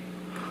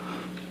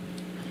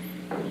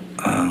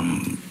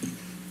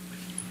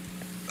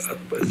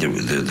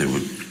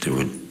 There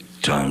were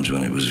times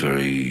when it was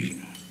very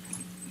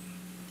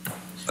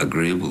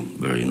agreeable,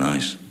 very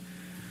nice.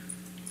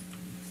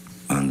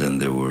 And then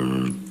there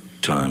were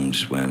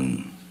times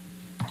when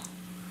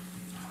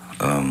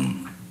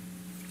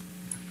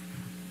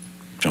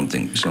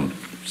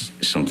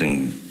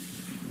something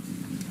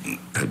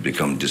had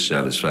become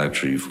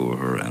dissatisfactory for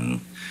her,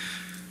 and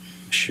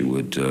she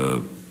would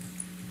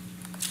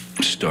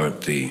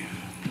start the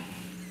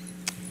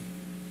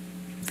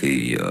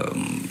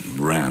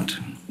rant,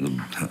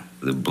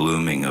 the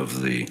blooming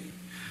of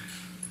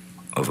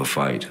a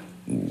fight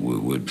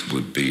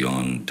would be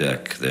on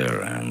deck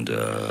there, and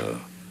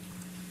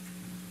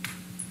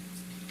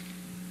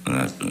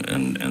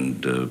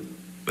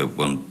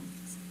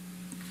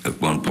at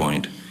one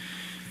point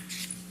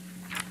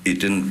it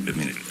didn't. I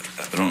mean,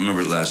 I don't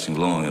remember it lasting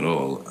long at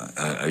all.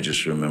 I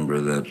just remember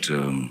that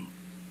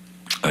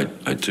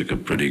I took a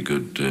pretty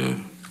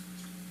good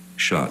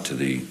shot to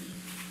the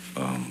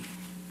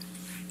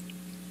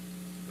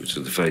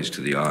face,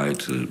 to the eye,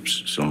 to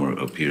somewhere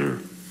up here.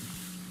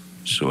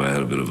 So I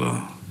had a bit of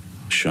a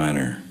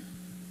shiner.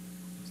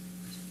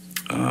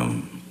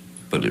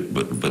 But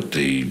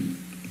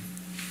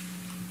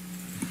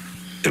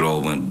it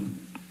all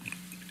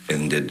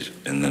ended,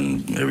 and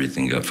then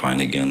everything got fine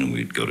again, and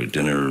we'd go to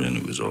dinner, and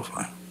it was all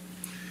fine.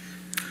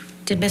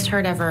 Did Miss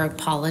Heard ever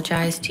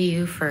apologize to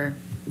you for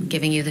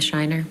giving you the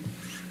shiner?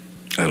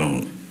 I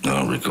don't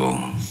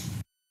recall.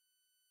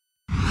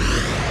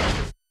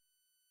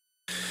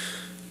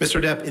 Mr.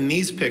 Depp, in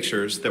these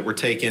pictures that were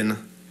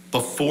taken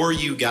before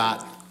you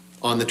got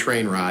on the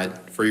train ride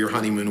for your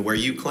honeymoon, where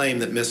you claim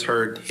that Miss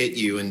Heard hit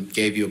you and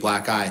gave you a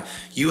black eye,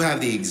 you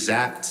have the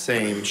exact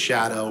same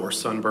shadow or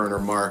sunburn or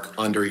mark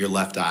under your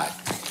left eye.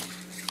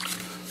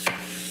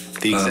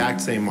 The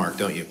exact same mark,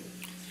 don't you?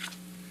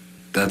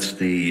 That's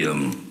the,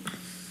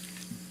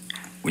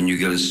 when you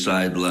get a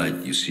side light,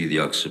 you see the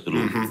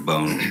occipital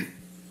bone.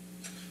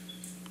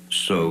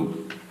 So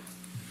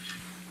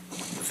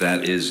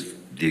that is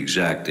the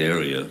exact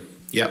area.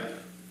 Yep.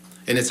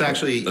 And it's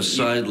actually... A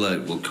side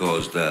light will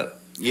cause that.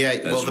 Yeah,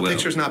 well, the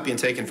picture's not being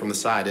taken from the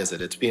side, is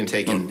it? It's being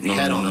taken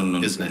head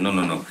on, isn't it?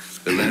 No.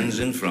 The lens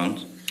in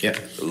front, the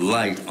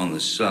light on the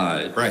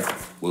side,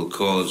 will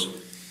cause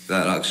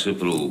that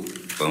occipital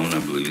bone, I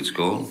believe it's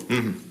called,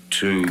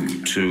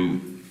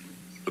 to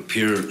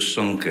appear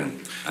sunken.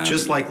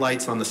 Just like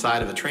lights on the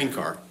side of a train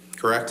car,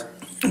 correct?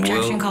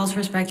 Objection calls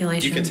for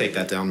speculation. You can take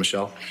that down,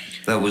 Michelle.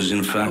 That was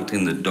in fact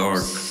in the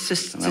dark.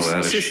 I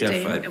had a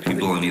chef. I had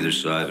people on either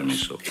side of me.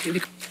 So,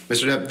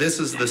 Mr. Depp, this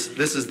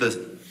is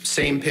the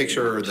same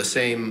picture or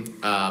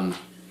the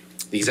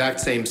exact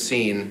same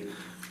scene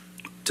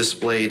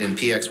displayed in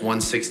PX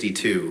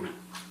 162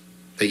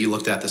 that you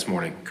looked at this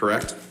morning,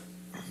 correct?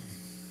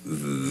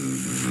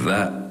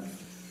 That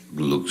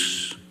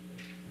looks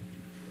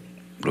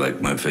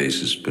like my face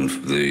has been,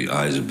 the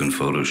eyes have been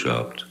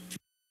photoshopped.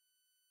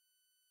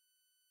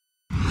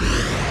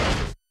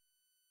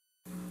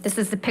 This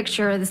is the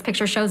picture. This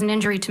picture shows an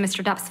injury to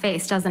Mr. Depp's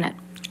face, doesn't it?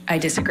 I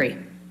disagree.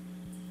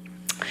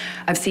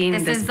 I've seen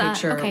this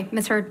picture. Okay,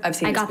 Ms. Hurd, I've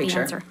seen I this got the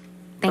picture answer.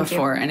 Thank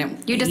before, you.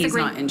 and You disagree? he's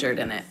not injured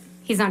in it.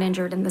 He's not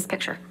injured in this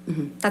picture.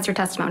 That's your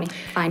testimony.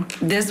 Fine.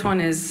 This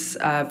one is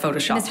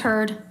Photoshop. Ms.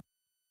 Hurd.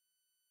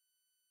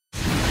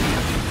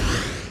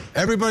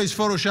 Everybody's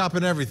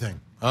photoshopping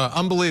everything.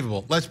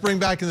 Unbelievable. Let's bring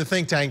back in the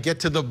think tank, get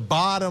to the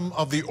bottom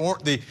of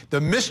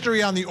the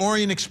mystery on the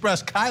Orient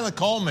Express. Kyla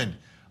Coleman,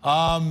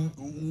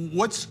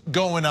 what's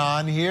going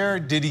on here?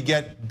 Did he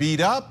get beat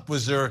up?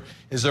 Is there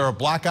a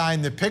black eye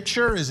in the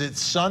picture? Is it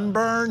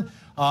sunburn?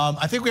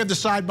 I think we have the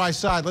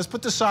side-by-side. Let's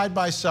put the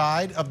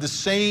side-by-side of the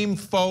same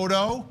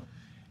photo.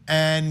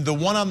 And the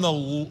one on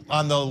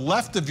the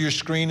left of your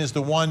screen is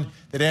the one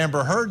that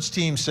Amber Heard's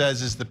team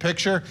says is the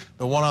picture.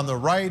 The one on the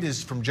right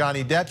is from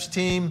Johnny Depp's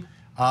team.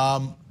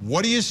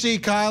 What do you see,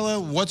 Kyla?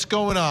 What's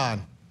going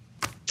on?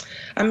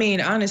 I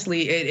mean,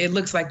 honestly, it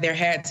looks like there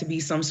had to be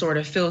some sort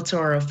of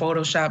filter or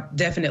Photoshop,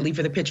 definitely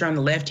for the picture on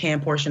the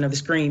left-hand portion of the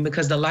screen,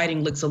 because the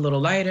lighting looks a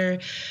little lighter.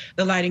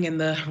 The lighting in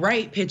the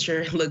right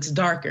picture looks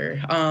darker.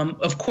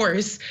 Of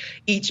course,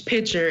 each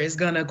picture is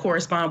going to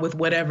correspond with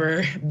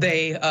whatever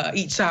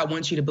each side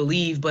wants you to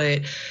believe.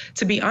 But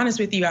to be honest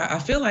with you, I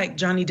feel like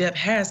Johnny Depp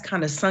has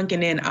kind of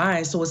sunken in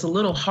eyes, so it's a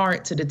little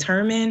hard to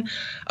determine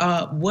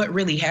what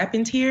really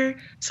happened here.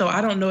 So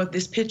I don't know if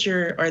this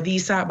picture or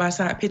these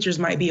side-by-side pictures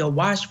might be a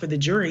wash for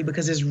the jury,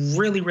 because it's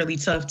really, really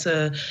tough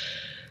to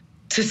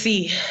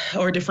see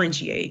or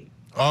differentiate.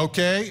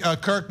 Okay,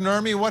 Kirk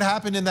Nurmi, what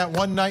happened in that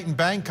one night in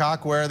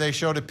Bangkok where they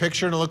showed a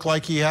picture and it looked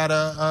like he had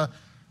a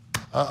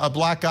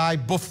black eye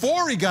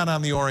before he got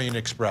on the Orient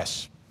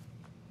Express?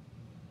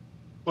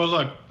 Well,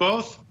 look,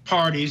 both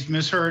parties,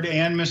 Ms. Heard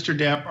and Mr.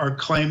 Depp, are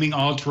claiming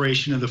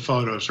alteration of the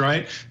photos,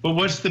 right? But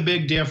what's the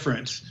big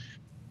difference?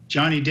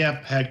 Johnny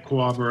Depp had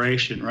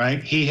corroboration,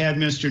 right? He had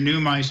Mr.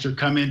 Neumeister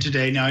come in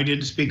today. Now, he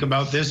didn't speak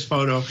about this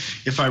photo,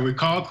 if I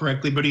recall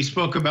correctly, but he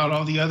spoke about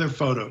all the other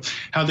photos,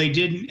 how they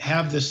didn't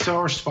have the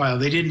source file,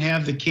 they didn't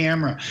have the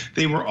camera,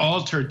 they were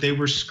altered, they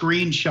were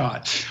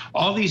screenshots,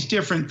 all these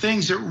different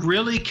things that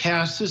really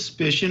cast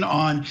suspicion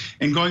on,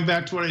 and going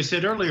back to what I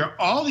said earlier,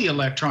 all the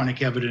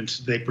electronic evidence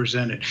they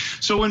presented.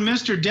 So when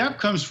Mr. Depp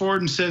comes forward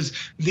and says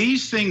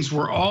these things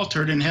were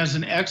altered and has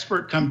an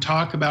expert come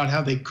talk about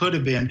how they could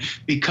have been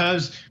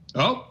because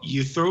oh,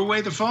 you threw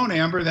away the phone,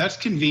 Amber. That's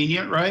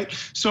convenient, right?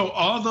 So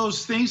all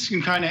those things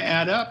can kind of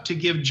add up to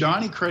give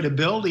Johnny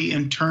credibility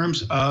in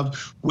terms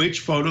of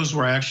which photos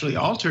were actually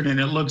altered. And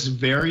it looks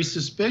very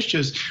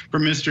suspicious for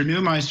Mr.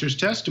 Neumeister's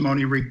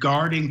testimony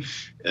regarding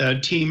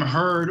Team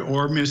Heard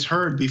or Ms.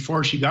 Heard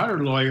before she got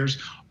her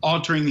lawyers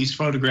altering these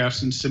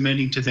photographs and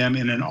submitting to them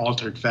in an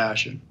altered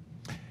fashion.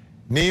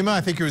 Nima,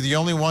 I think you were the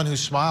only one who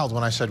smiled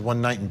when I said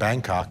one night in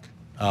Bangkok.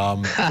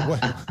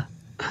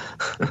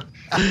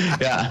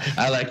 Yeah,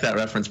 I like that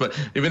reference. But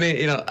even,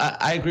 you know,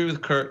 I agree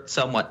with Kurt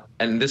somewhat,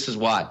 and this is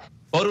why.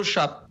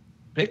 Photoshop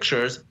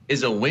pictures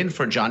is a win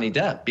for Johnny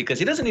Depp because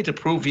he doesn't need to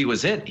prove he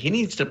was it. He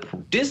needs to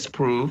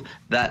disprove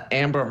that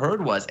Amber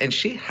Heard was, and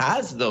she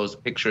has those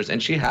pictures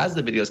and she has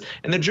the videos.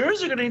 And the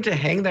jurors are going to need to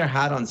hang their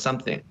hat on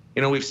something.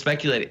 You know, we've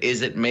speculated: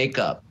 is it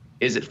makeup?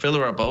 Is it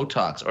filler or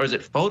Botox? Or is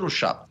it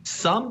Photoshop?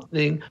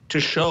 Something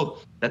to show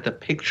that the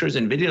pictures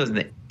and videos and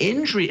the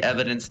injury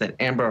evidence that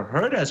Amber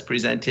Heard has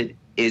presented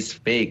is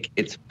fake.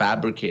 It's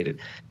fabricated.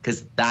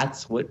 Because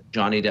that's what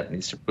Johnny Depp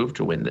needs to prove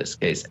to win this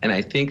case. And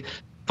I think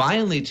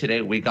finally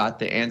today we got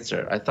the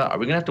answer. I thought, are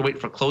we going to have to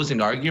wait for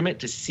closing argument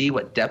to see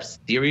what Depp's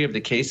theory of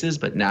the case is?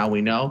 But now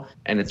we know,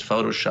 and it's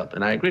Photoshop.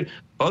 And I agree.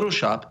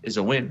 Photoshop is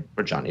a win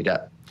for Johnny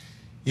Depp.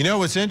 You know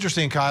what's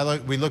interesting,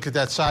 Kyla? We look at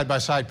that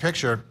side-by-side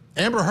picture.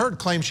 Amber Heard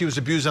claimed she was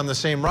abused on the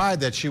same ride,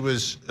 that she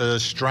was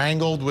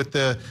strangled with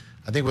I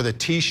think with a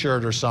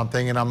T-shirt or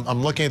something. And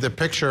I'm looking at the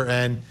picture,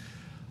 and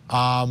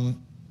I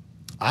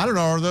don't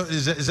know.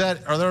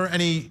 Are there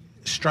any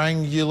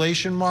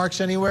strangulation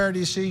marks anywhere? Do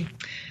you see?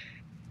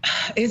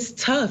 It's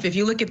tough. If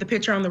you look at the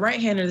picture on the right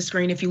hand of the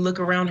screen, if you look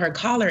around her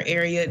collar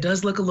area, it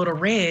does look a little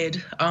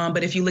red.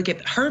 But if you look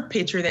at her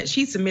picture that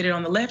she submitted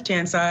on the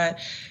left-hand side,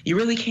 you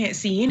really can't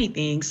see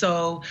anything.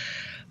 So,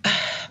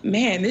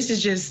 man, this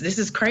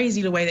is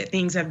crazy the way that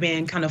things have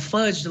been kind of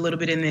fudged a little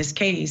bit in this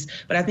case.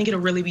 But I think it'll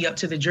really be up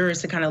to the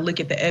jurors to kind of look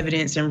at the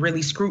evidence and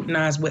really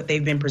scrutinize what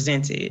they've been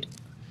presented.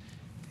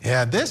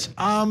 Yeah, this,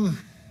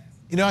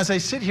 you know, as I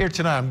sit here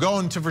tonight, I'm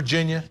going to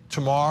Virginia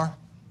tomorrow,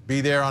 be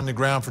there on the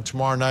ground for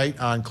tomorrow night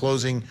on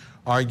closing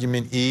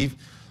argument eve.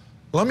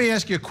 Let me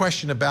ask you a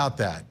question about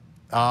that.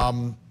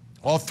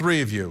 all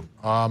three of you.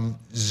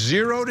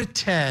 0 to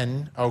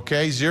 10,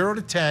 okay? 0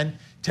 to 10.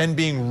 10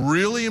 being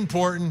really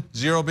important,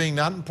 0 being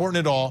not important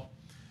at all.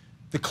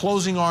 The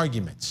closing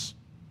arguments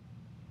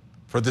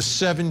for the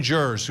 7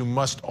 jurors who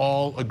must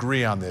all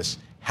agree on this.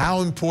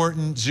 How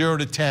important, 0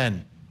 to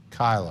 10?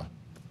 Kyla.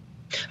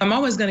 I'm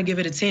always going to give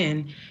it a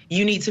 10.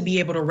 You need to be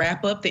able to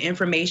wrap up the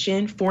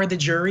information for the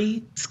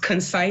jury. It's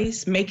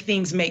concise, make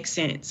things make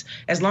sense.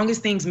 As long as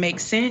things make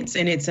sense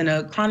and it's in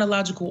a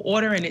chronological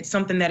order and it's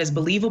something that is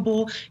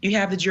believable, you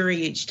have the jury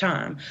each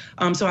time.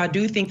 So I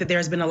do think that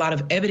there's been a lot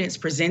of evidence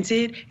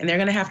presented, and they're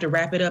going to have to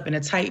wrap it up in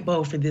a tight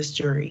bow for this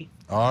jury.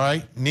 All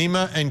right,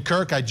 Nima and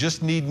Kirk, I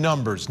just need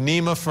numbers.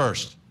 Nima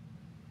first.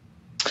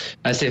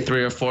 I say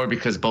 3 or 4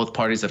 because both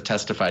parties have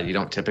testified. You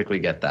don't typically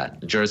get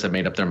that. The jurors have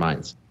made up their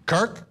minds.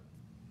 Kirk?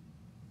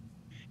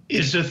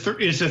 It's a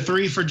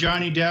 3 for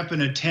Johnny Depp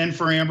and a 10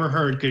 for Amber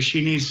Heard, because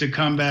she needs to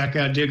come back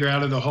out, dig her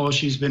out of the hole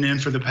she's been in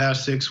for the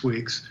past 6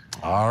 weeks.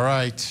 All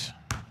right.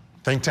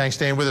 Think Tank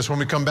staying with us. When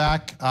we come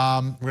back,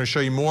 we're going to show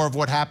you more of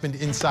what happened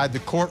inside the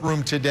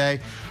courtroom today.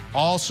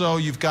 Also,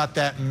 you've got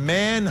that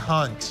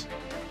manhunt.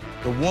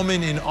 The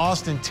woman in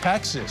Austin,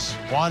 Texas,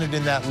 wanted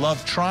in that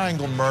love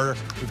triangle murder.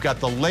 We've got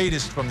the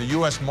latest from the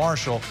U.S.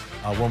 Marshal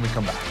when we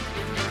come back.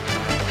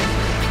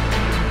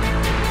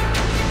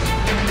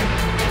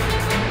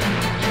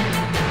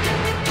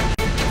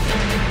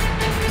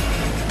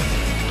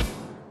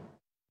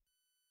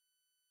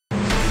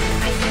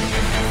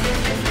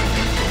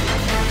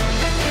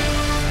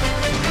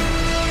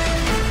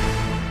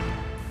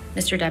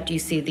 Mr. Depp, do you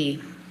see the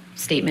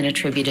statement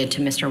attributed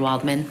to Mr.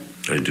 Waldman?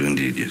 I do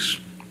indeed, yes.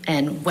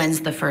 And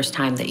when's the first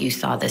time that you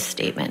saw this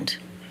statement?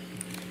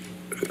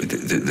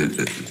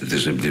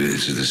 This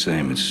is the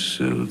same. It's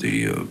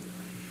the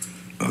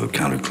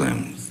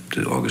counterclaim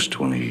to August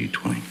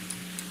 2020.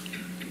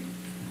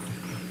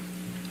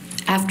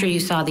 After you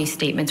saw these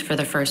statements for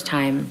the first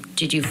time,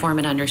 did you form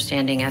an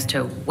understanding as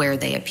to where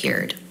they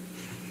appeared?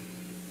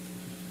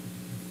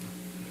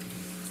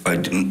 I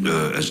didn't,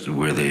 as to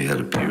where they had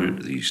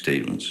appeared, these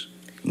statements.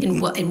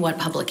 In what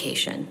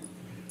publication?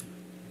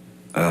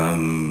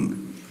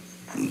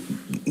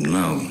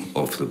 No,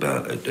 off the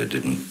bat, I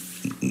didn't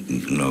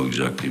know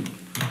exactly.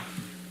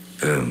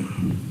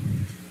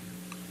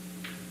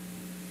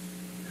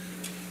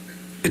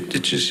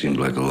 It just seemed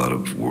like a lot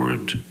of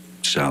word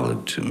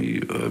salad to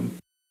me.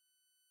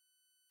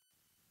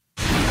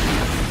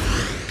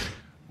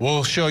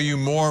 We'll show you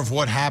more of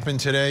what happened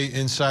today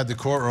inside the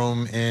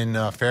courtroom in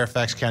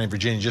Fairfax County,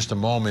 Virginia, in just a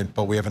moment.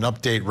 But we have an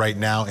update right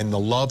now in the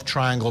love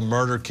triangle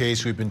murder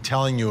case we've been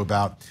telling you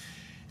about.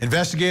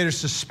 Investigators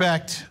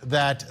suspect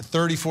that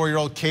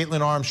 34-year-old Caitlin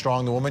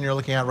Armstrong, the woman you're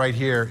looking at right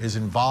here, is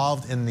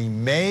involved in the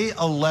May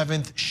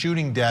 11th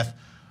shooting death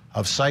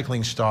of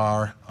cycling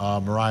star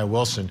Mariah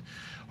Wilson.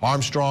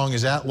 Armstrong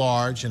is at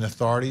large, and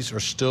authorities are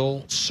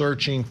still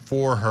searching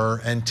for her.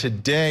 And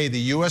today, the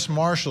U.S.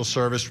 Marshal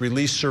Service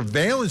released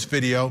surveillance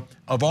video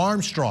of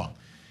Armstrong.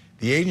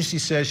 The agency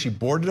says she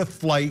boarded a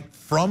flight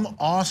from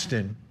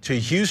Austin to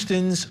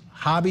Houston's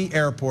Hobby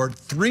Airport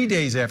 3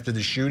 days after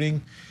the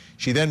shooting.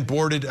 She then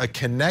boarded a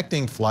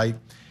connecting flight.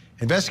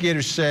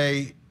 Investigators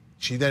say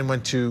she then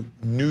went to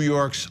New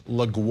York's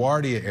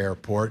LaGuardia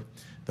Airport.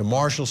 The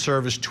Marshal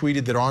Service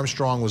tweeted that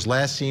Armstrong was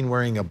last seen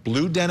wearing a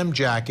blue denim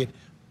jacket,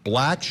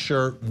 black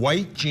shirt,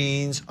 white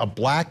jeans, a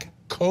black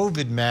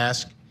COVID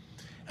mask,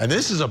 and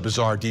this is a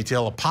bizarre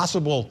detail, a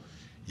possible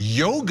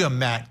yoga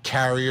mat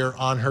carrier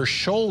on her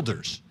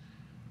shoulders.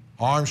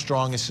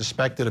 Armstrong is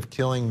suspected of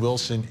killing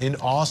Wilson in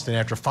Austin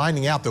after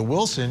finding out that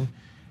Wilson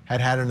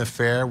had an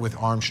affair with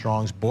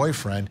Armstrong's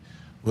boyfriend.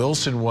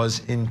 Wilson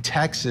was in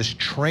Texas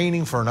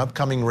training for an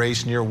upcoming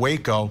race near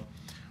Waco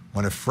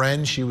when a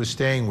friend she was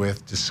staying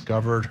with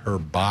discovered her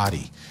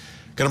body.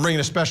 Going to bring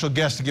in a special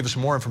guest to give us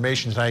more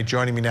information tonight.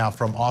 Joining me now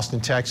from Austin,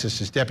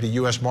 Texas, is Deputy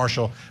U.S.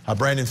 Marshal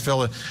Brandon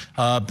Filler.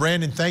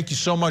 Brandon, thank you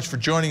so much for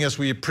joining us.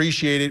 We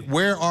appreciate it.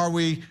 Where are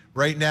we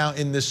right now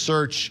in this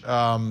search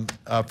for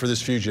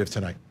this fugitive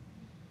tonight?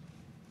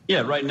 Yeah,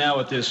 right now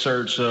with this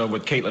search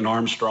with Caitlin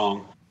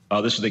Armstrong,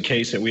 this is the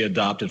case that we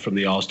adopted from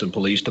the Austin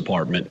Police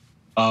Department.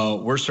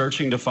 We're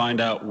searching to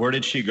find out where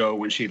did she go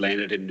when she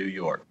landed in New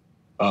York.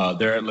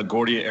 They're at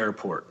LaGuardia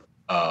Airport.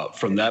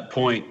 From that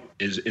point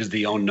is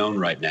the unknown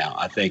right now.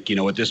 I think,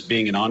 with this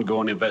being an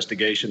ongoing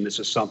investigation, this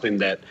is something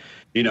that,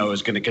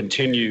 is going to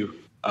continue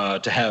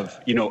to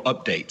have,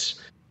 updates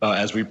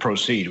as we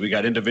proceed. We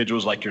got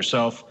individuals like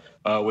yourself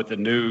with the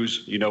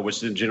news,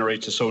 which then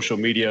generates the social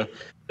media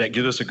that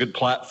gives us a good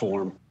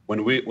platform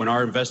when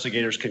our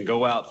investigators can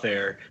go out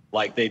there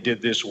like they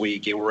did this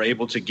week, and we're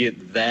able to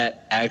get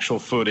that actual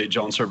footage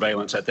on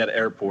surveillance at that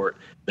airport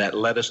that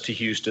led us to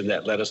Houston,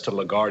 that led us to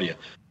LaGuardia.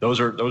 Those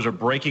are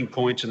breaking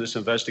points in this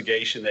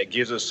investigation that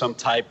gives us some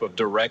type of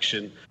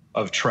direction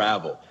of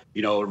travel.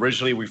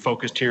 Originally we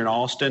focused here in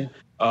Austin,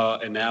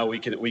 and now we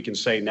can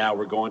say now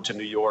we're going to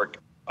New York,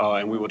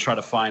 and we will try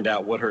to find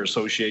out what her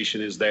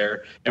association is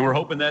there. And we're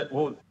hoping that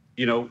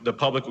the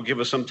public will give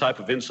us some type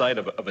of insight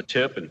of a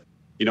tip, and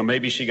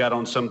maybe she got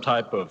on some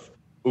type of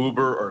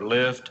Uber or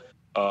Lyft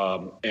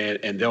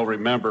and they'll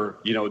remember,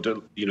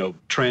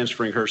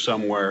 transferring her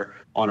somewhere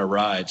on a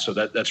ride. So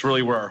that's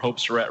really where our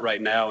hopes are at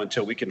right now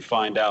until we can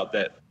find out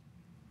that,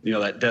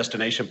 that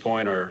destination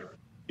point or,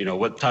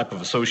 what type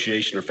of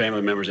association or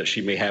family members that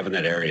she may have in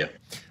that area.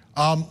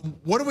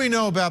 What do we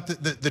know about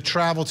the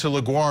travel to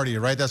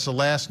LaGuardia, right? That's the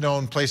last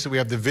known place that we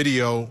have the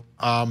video.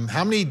 How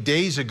many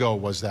days ago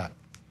was that?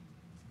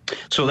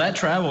 So that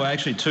travel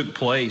actually took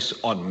place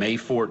on May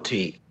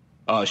 14th.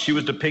 She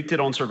was depicted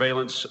on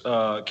surveillance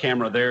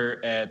camera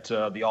there at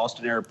the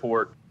Austin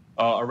airport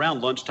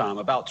around lunchtime,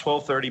 about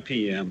 12:30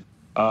 p.m.,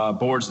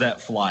 boards that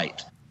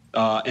flight.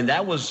 And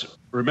that was,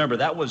 remember,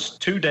 that was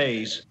 2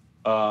 days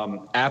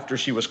after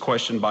she was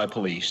questioned by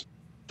police,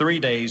 3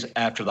 days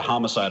after the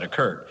homicide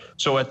occurred.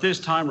 So at this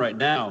time right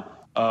now,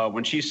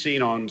 when she's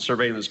seen on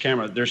surveillance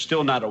camera, there's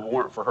still not a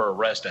warrant for her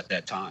arrest at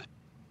that time.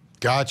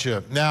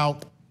 Gotcha. Now,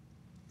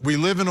 we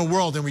live in a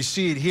world, and we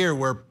see it here,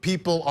 where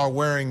people are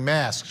wearing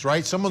masks,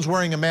 right? Someone's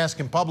wearing a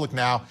mask in public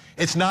now.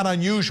 It's not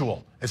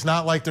unusual. It's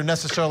not like they're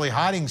necessarily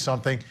hiding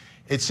something.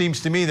 It seems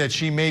to me that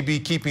she may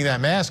be keeping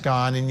that mask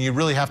on, and you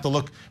really have to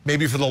look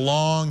maybe for the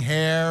long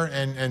hair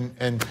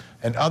and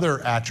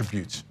other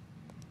attributes.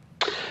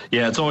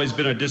 Yeah, it's always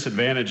been a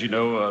disadvantage,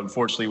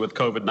 unfortunately, with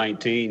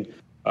COVID-19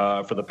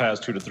 for the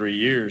past 2 to 3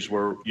 years,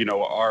 where,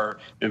 our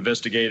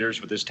investigators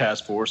with this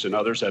task force and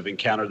others have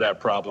encountered that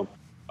problem.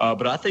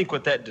 But I think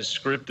with that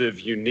descriptive,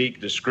 unique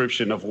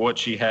description of what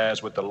she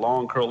has with the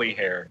long curly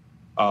hair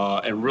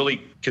and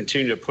really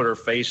continue to put her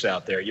face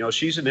out there,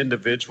 she's an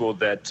individual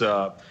that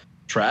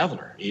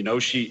traveler.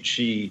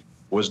 She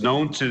was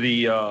known to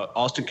the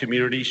Austin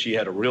community. She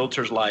had a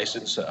realtor's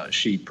license.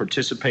 She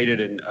participated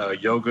in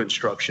yoga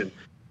instruction.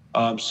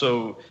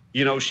 So,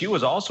 she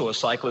was also a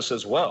cyclist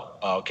as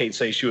well. Can't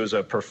say she was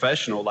a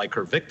professional like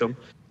her victim,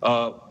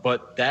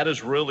 but that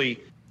is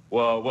really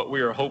what we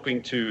are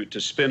hoping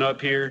to spin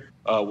up here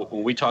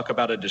when we talk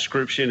about a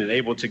description and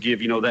able to give,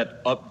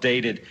 that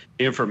updated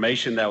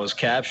information that was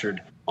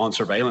captured on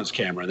surveillance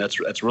camera. And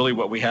that's really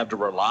what we have to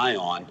rely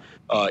on,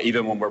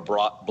 even when we're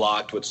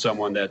blocked with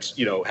someone that's,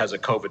 has a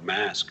COVID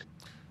mask.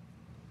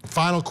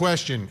 Final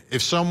question.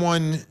 If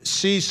someone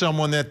sees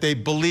someone that they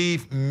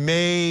believe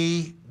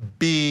may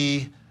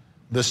be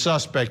the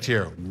suspect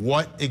here,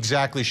 what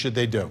exactly should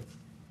they do?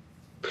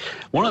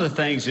 One of the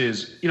things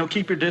is,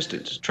 keep your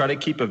distance. Try to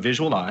keep a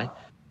visual eye.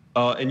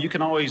 And you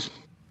can always,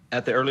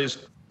 at the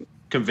earliest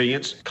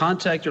convenience,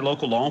 contact your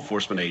local law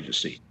enforcement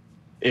agency.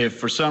 If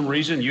for some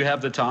reason you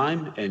have the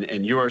time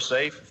and you are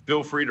safe,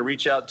 feel free to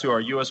reach out to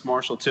our U.S.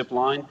 Marshal tip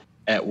line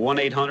at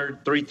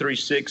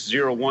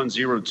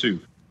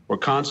 1-800-336-0102. We're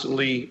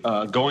constantly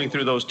going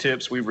through those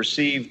tips. We've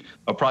received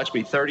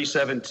approximately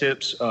 37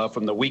 tips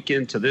from the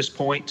weekend to this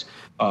point.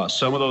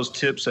 Some of those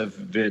tips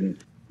have been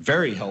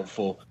very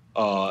helpful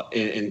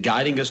in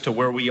guiding us to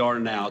where we are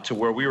now, to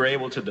where we were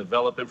able to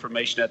develop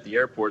information at the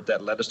airport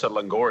that led us to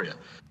LaGuardia.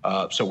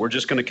 So we're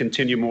just going to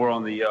continue more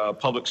on the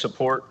public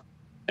support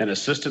and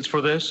assistance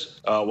for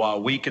this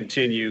while we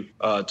continue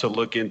to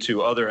look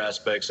into other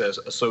aspects as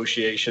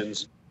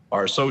associations,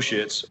 our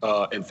associates,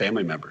 and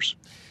family members.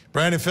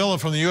 Brandon Phillip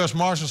from the U.S.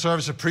 Marshal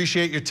Service,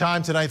 appreciate your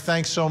time tonight.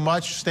 Thanks so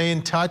much. Stay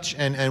in touch,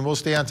 and we'll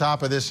stay on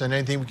top of this, and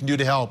anything we can do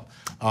to help,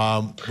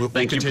 we'll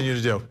continue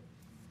to do.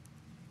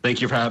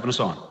 Thank you for having us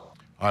on. All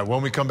right,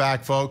 when we come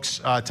back, folks,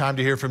 time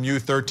to hear from you,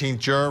 13th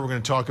juror. We're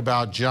going to talk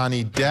about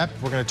Johnny Depp.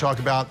 We're going to talk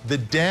about the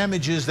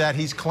damages that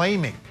he's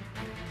claiming.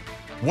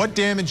 What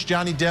damaged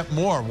Johnny Depp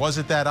more? Was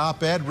it that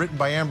op-ed written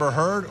by Amber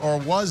Heard, or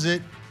was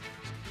it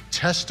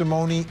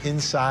testimony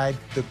inside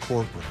the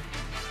courtroom?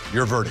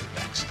 Your verdict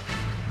next.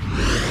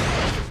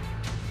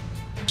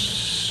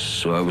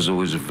 So I was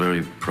always a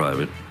very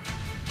private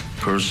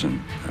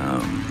person.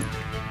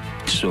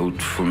 So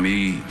for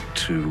me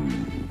to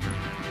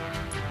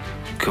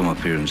come up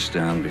here and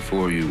stand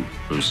before you,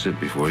 or sit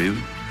before you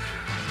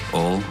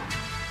all,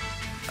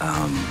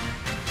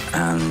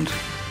 and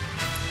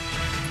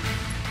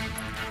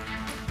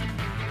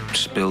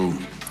spill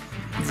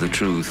the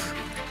truth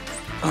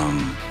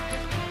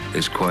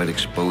is quite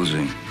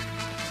exposing.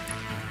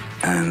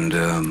 And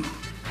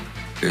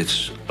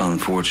it's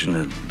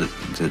unfortunate that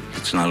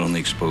it's not only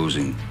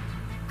exposing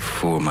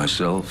for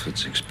myself,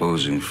 it's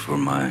exposing for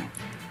my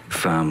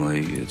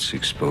family, it's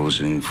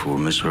exposing for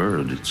Miss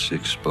Heard, it's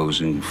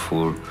exposing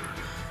for,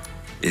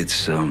 it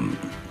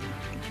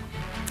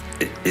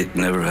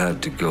never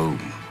had to go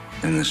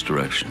in this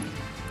direction.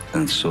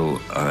 And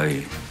so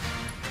I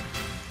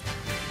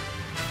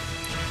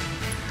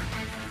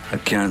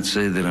can't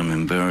say that I'm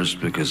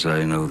embarrassed, because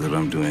I know that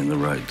I'm doing the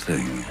right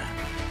thing.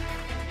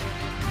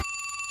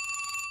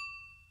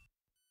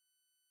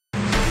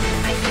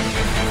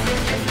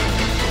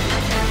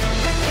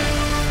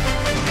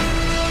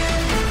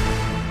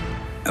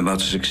 About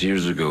 6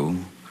 years ago,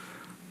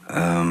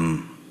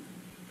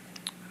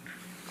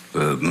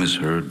 Ms.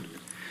 Heard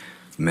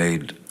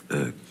made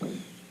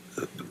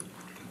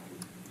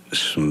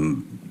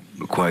some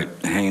quite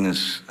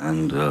heinous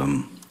and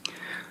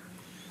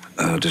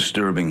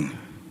disturbing,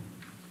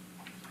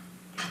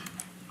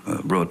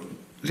 brought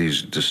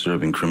these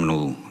disturbing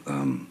criminal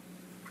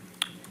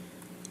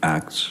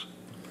acts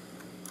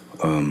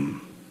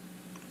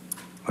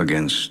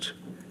against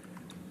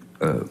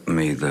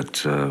me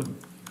that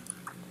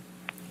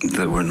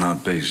were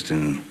not based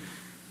in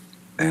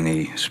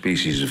any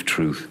species of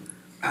truth.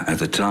 At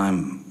the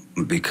time,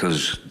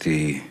 because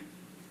the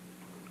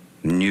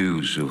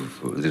news of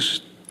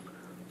this,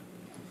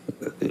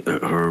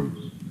 her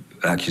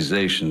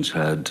accusations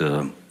had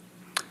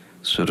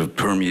sort of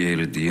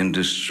permeated the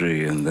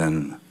industry and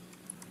then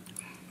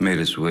made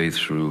its way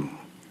through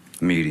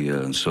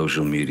media and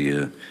social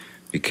media,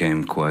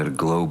 became quite a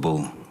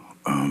global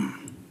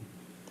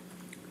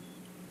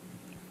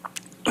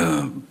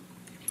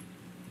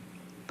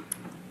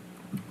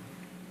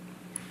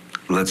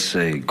let's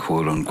say,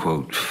 quote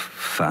unquote,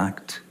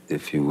 fact,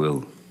 if you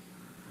will.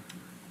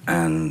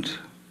 And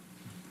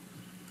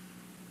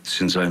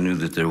since I knew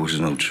that there was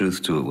no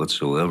truth to it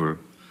whatsoever,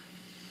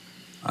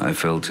 I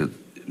felt it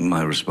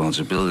my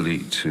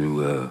responsibility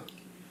to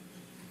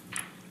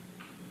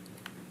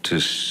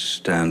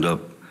stand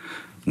up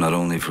not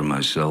only for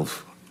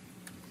myself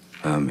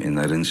in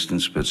that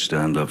instance, but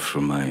stand up for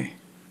my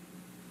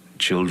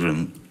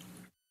children.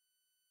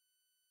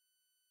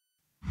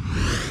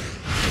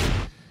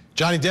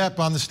 Johnny Depp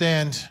on the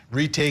stand,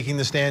 retaking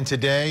the stand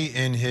today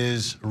in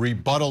his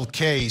rebuttal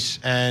case,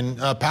 and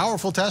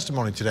powerful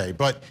testimony today.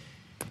 But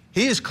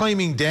he is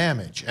claiming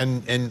damage,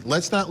 and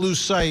let's not lose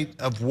sight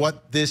of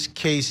what this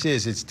case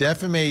is. It's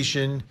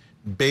defamation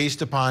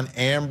based upon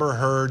Amber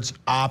Heard's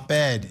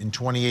op-ed in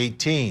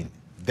 2018.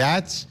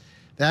 That's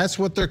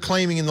what they're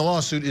claiming in the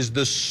lawsuit is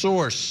the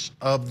source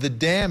of the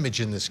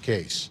damage in this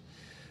case.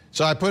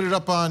 So I put it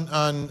up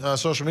on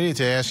social media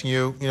today asking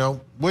you,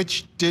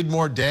 which did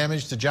more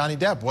damage to Johnny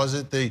Depp? Was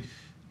it the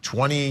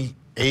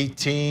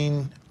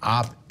 2018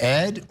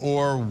 op-ed,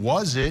 or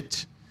was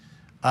it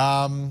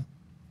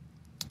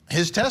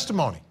his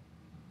testimony?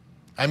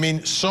 I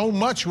mean, so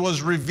much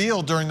was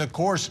revealed during the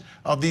course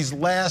of these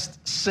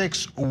last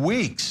 6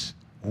 weeks.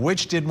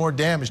 Which did more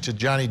damage to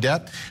Johnny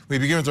Depp? We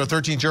begin with our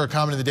 13th juror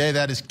comment of the day.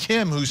 That is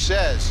Kim, who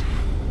says,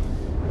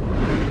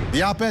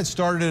 the op-ed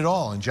started it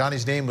all, and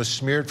Johnny's name was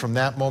smeared from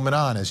that moment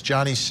on. As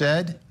Johnny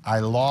said, I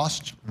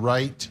lost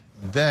right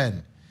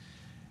then.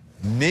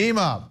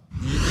 Nima,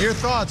 your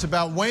thoughts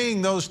about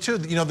weighing those two,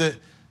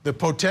 the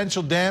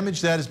potential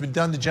damage that has been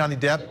done to Johnny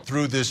Depp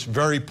through this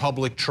very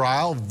public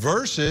trial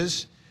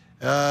versus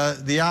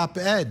the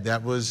op-ed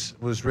that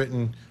was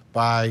written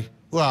by,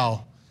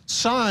 well,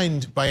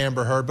 signed by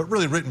Amber Heard, but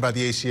really written by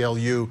the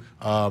ACLU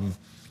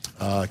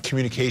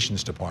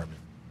communications department.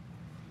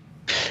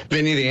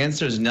 Vinnie, the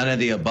answer is none of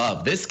the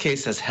above. This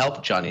case has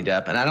helped Johnny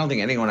Depp, and I don't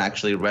think anyone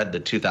actually read the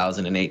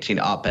 2018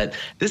 op-ed.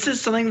 This is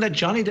something that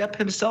Johnny Depp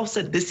himself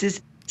said. This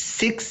is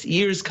 6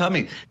 years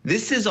coming.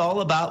 This is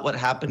all about what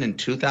happened in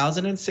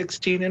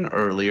 2016 and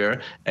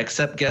earlier,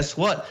 except guess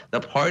what?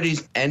 The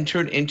parties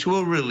entered into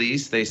a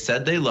release. They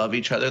said they love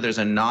each other. There's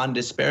a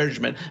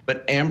non-disparagement,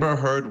 but Amber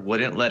Heard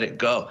wouldn't let it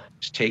go.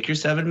 Just take your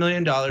 $7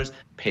 million,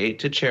 pay it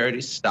to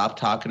charities, stop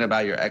talking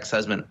about your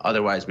ex-husband,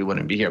 otherwise we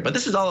wouldn't be here. But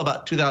this is all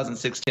about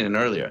 2016 and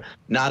earlier,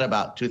 not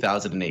about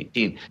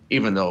 2018,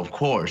 even though, of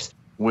course,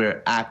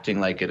 we're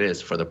acting like it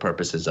is for the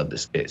purposes of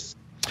this case.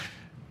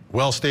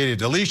 Well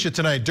stated. Alicia,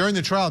 tonight, during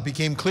the trial, it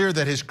became clear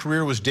that his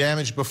career was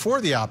damaged before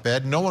the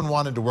op-ed. No one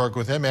wanted to work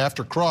with him.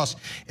 After Cross,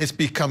 it's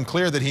become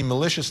clear that he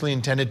maliciously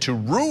intended to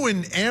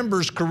ruin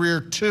Amber's career,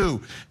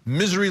 too.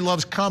 Misery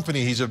loves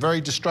company. He's a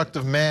very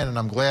destructive man, and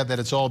I'm glad that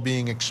it's all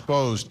being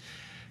exposed.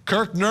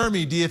 Kirk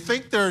Nurmi, do you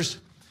think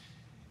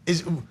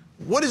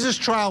what is this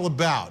trial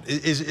about?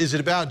 Is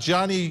it about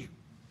Johnny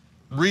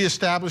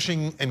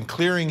reestablishing and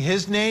clearing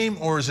his name,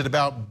 or is it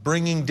about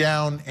bringing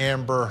down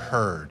Amber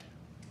Heard?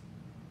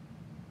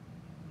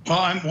 Well,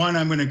 I'm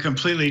going to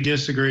completely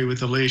disagree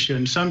with Alicia.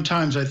 And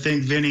sometimes I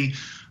think, Vinnie,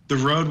 the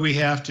road we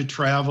have to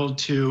travel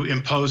to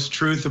impose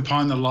truth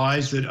upon the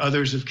lies that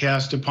others have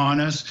cast upon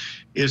us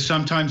is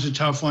sometimes a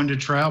tough one to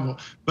travel,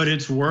 but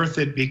it's worth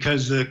it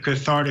because the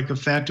cathartic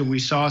effect, and we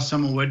saw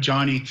some of what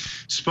Johnny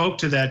spoke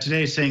to that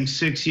today, saying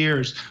 6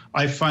 years,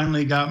 I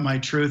finally got my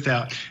truth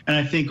out. And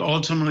I think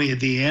ultimately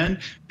at the end,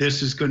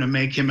 this is going to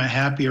make him a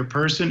happier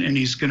person, and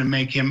he's going to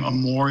make him a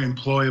more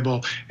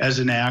employable as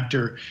an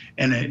actor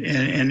and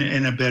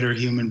a better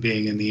human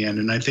being in the end.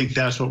 And I think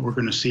that's what we're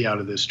going to see out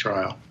of this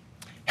trial.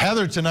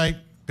 Heather, tonight,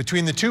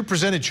 between the two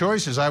presented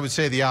choices, I would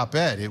say the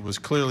op-ed. It was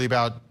clearly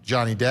about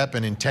Johnny Depp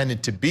and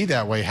intended to be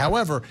that way.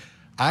 However,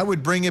 I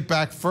would bring it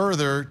back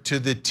further to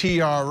the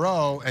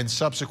TRO and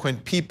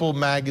subsequent People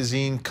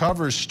magazine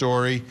cover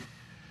story.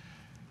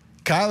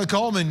 Kyla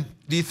Coleman,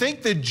 do you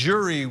think the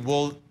jury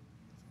will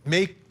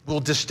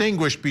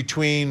distinguish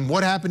between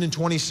what happened in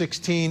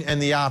 2016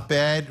 and the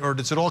op-ed, or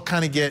does it all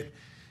kind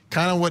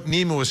of what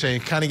Nima was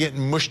saying, kind of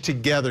getting mushed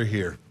together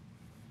here?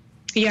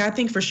 Yeah, I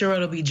think for sure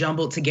it'll be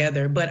jumbled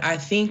together. But I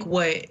think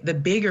what the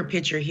bigger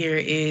picture here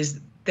is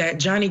that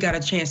Johnny got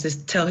a chance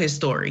to tell his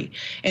story.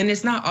 And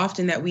it's not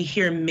often that we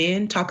hear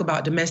men talk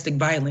about domestic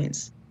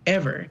violence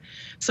ever.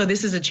 So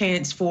this is a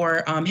chance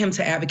for him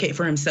to advocate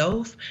for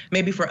himself,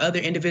 maybe for other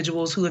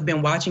individuals who have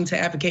been watching to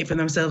advocate for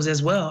themselves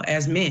as well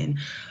as men.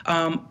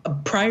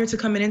 Prior to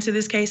coming into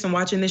this case and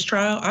watching this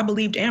trial, I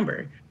believed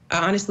Amber.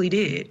 I honestly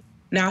did.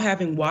 Now,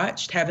 having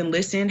watched, having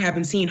listened,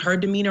 having seen her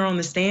demeanor on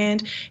the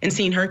stand and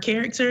seen her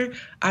character,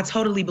 I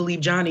totally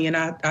believe Johnny, and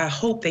I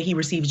hope that he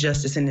receives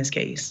justice in this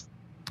case.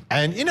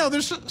 And, you know,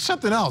 there's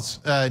something else,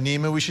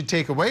 Nima, we should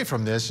take away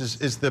from this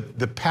is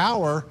the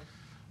power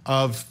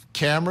of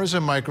cameras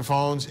and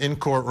microphones in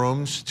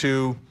courtrooms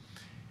to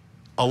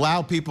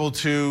allow people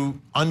to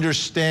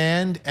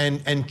understand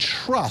and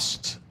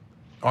trust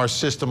our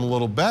system a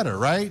little better,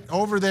 right?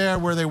 Over there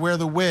where they wear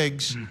the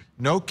wigs,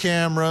 no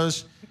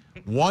cameras,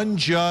 one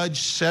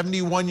judge,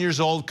 71 years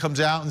old, comes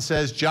out and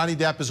says, Johnny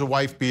Depp is a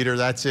wife beater,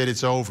 that's it,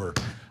 it's over.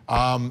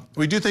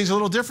 We do things a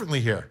little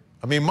differently here.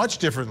 I mean, much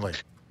differently.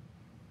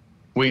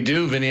 We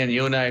do, Vinny, and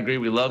you and I agree.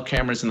 We love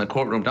cameras in the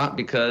courtroom, not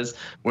because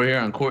we're here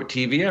on Court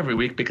TV every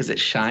week, because it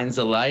shines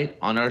a light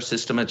on our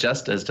system of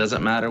justice.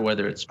 Doesn't matter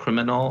whether it's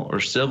criminal or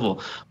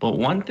civil. But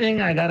one thing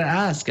I got to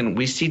ask, and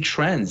we see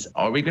trends.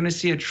 Are we going to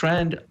see a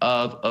trend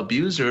of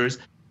abusers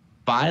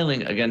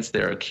filing against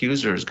their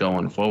accusers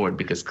going forward?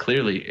 Because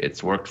clearly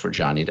it's worked for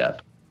Johnny Depp.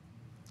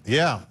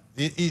 Yeah.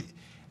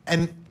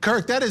 And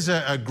Kirk, that is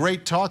a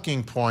great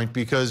talking point,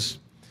 because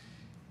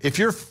if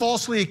you're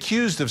falsely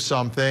accused of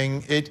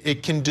something,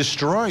 it can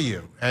destroy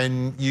you.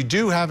 And you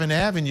do have an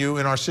avenue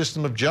in our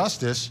system of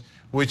justice,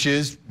 which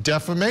is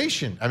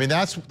defamation. I mean,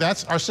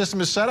 that's our system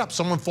is set up.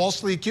 Someone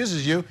falsely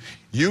accuses you,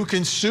 you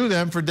can sue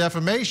them for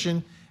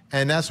defamation.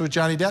 And that's what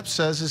Johnny Depp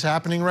says is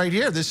happening right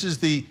here. This is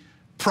the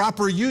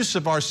proper use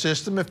of our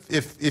system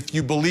if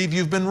you believe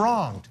you've been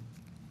wronged.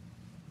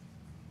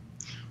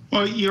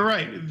 Well, you're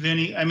right,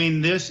 Vinny. I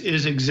mean, this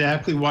is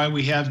exactly why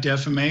we have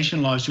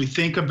defamation laws. We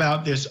think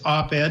about this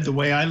op-ed, the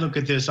way I look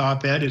at this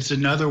op-ed, it's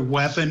another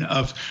weapon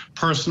of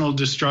personal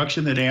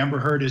destruction that Amber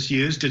Heard has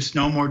used. It's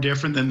no more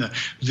different than the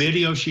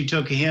video she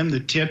took of him, the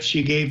tips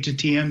she gave to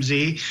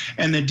TMZ,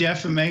 and the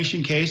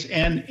defamation case.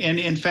 And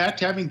in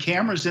fact, having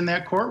cameras in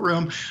that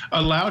courtroom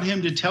allowed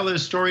him to tell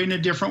his story in a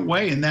different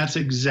way. And that's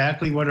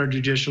exactly what our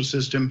judicial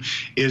system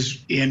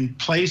is in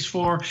place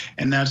for.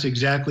 And that's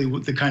exactly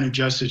what the kind of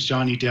justice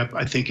Johnny Depp,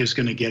 I think, is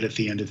going to get at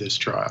the end of this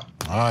trial.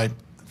 All right.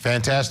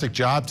 Fantastic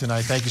job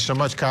tonight. Thank you so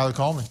much, Kyler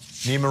Coleman,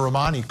 Nima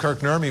Rahmani,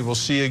 Kirk Nurmi. We'll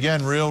see you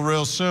again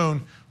real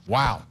soon.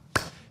 Wow.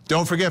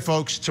 Don't forget,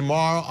 folks,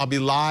 tomorrow I'll be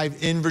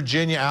live in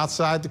Virginia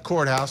outside the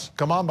courthouse.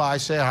 Come on by,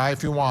 say hi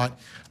if you want.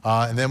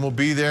 And then we'll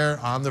be there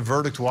on the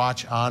verdict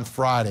watch on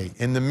Friday.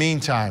 In the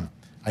meantime,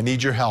 I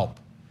need your help.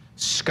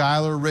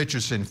 Skylar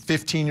Richardson,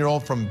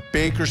 15-year-old from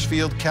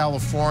Bakersfield,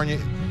 California,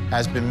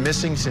 has been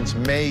missing since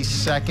May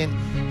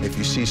 2nd. If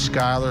you see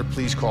Skylar,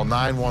 please call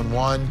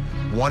 911,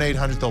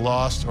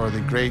 1-800-THE-LOST, or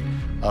the great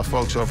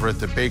folks over at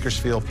the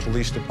Bakersfield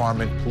Police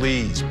Department.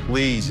 Please,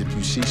 if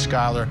you see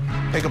Skylar,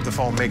 pick up the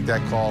phone, make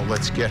that call.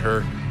 Let's get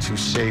her to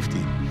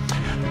safety.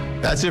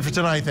 That's it for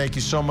tonight. Thank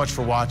you so much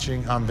for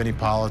watching. I'm Vinnie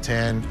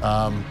Politan.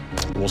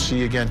 We'll see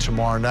you again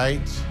tomorrow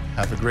night.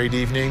 Have a great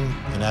evening.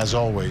 And as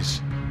always,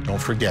 don't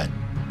forget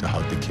to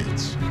hug the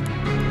kids.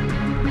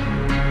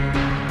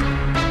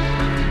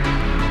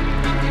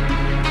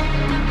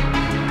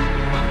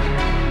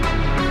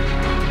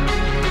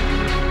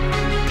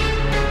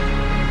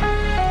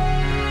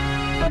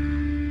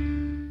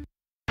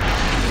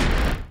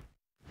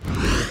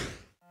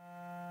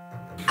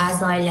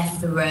 As I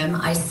left the room,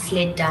 I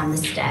slid down the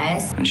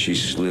stairs. And she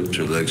slipped,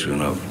 her legs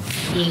went up.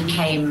 He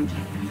came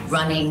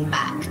running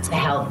back to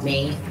help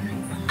me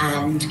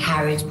and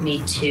carried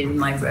me to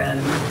my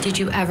room. Did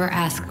you ever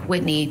ask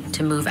Whitney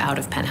to move out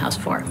of Penthouse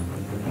 4?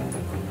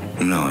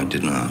 No, I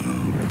did not.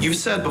 No. You've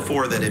said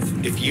before that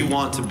if you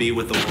want to be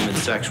with a woman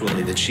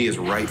sexually, that she is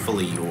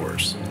rightfully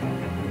yours,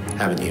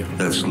 haven't you?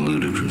 That's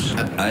ludicrous.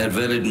 I had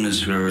vetted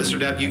Ms. Heard. Mr.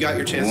 Depp, you got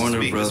your chance to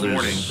speak this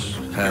morning.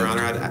 Your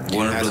Honor,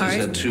 Warner Brothers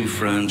had two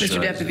franchises.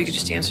 Mr. Depp, if you could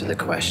just answer the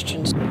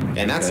questions.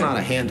 And that's not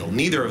a handle.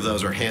 Neither of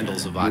those are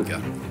handles of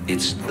vodka.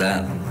 It's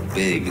that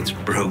big. It's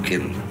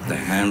broken. The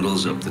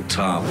handle's up the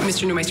top.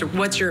 Mr. Neumeister,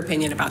 what's your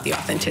opinion about the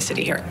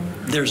authenticity here?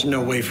 There's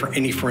no way for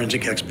any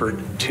forensic expert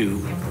to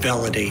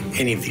validate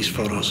any of these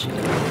photos.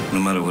 No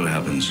matter what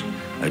happens,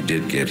 I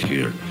did get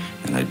here,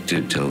 and I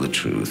did tell the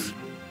truth.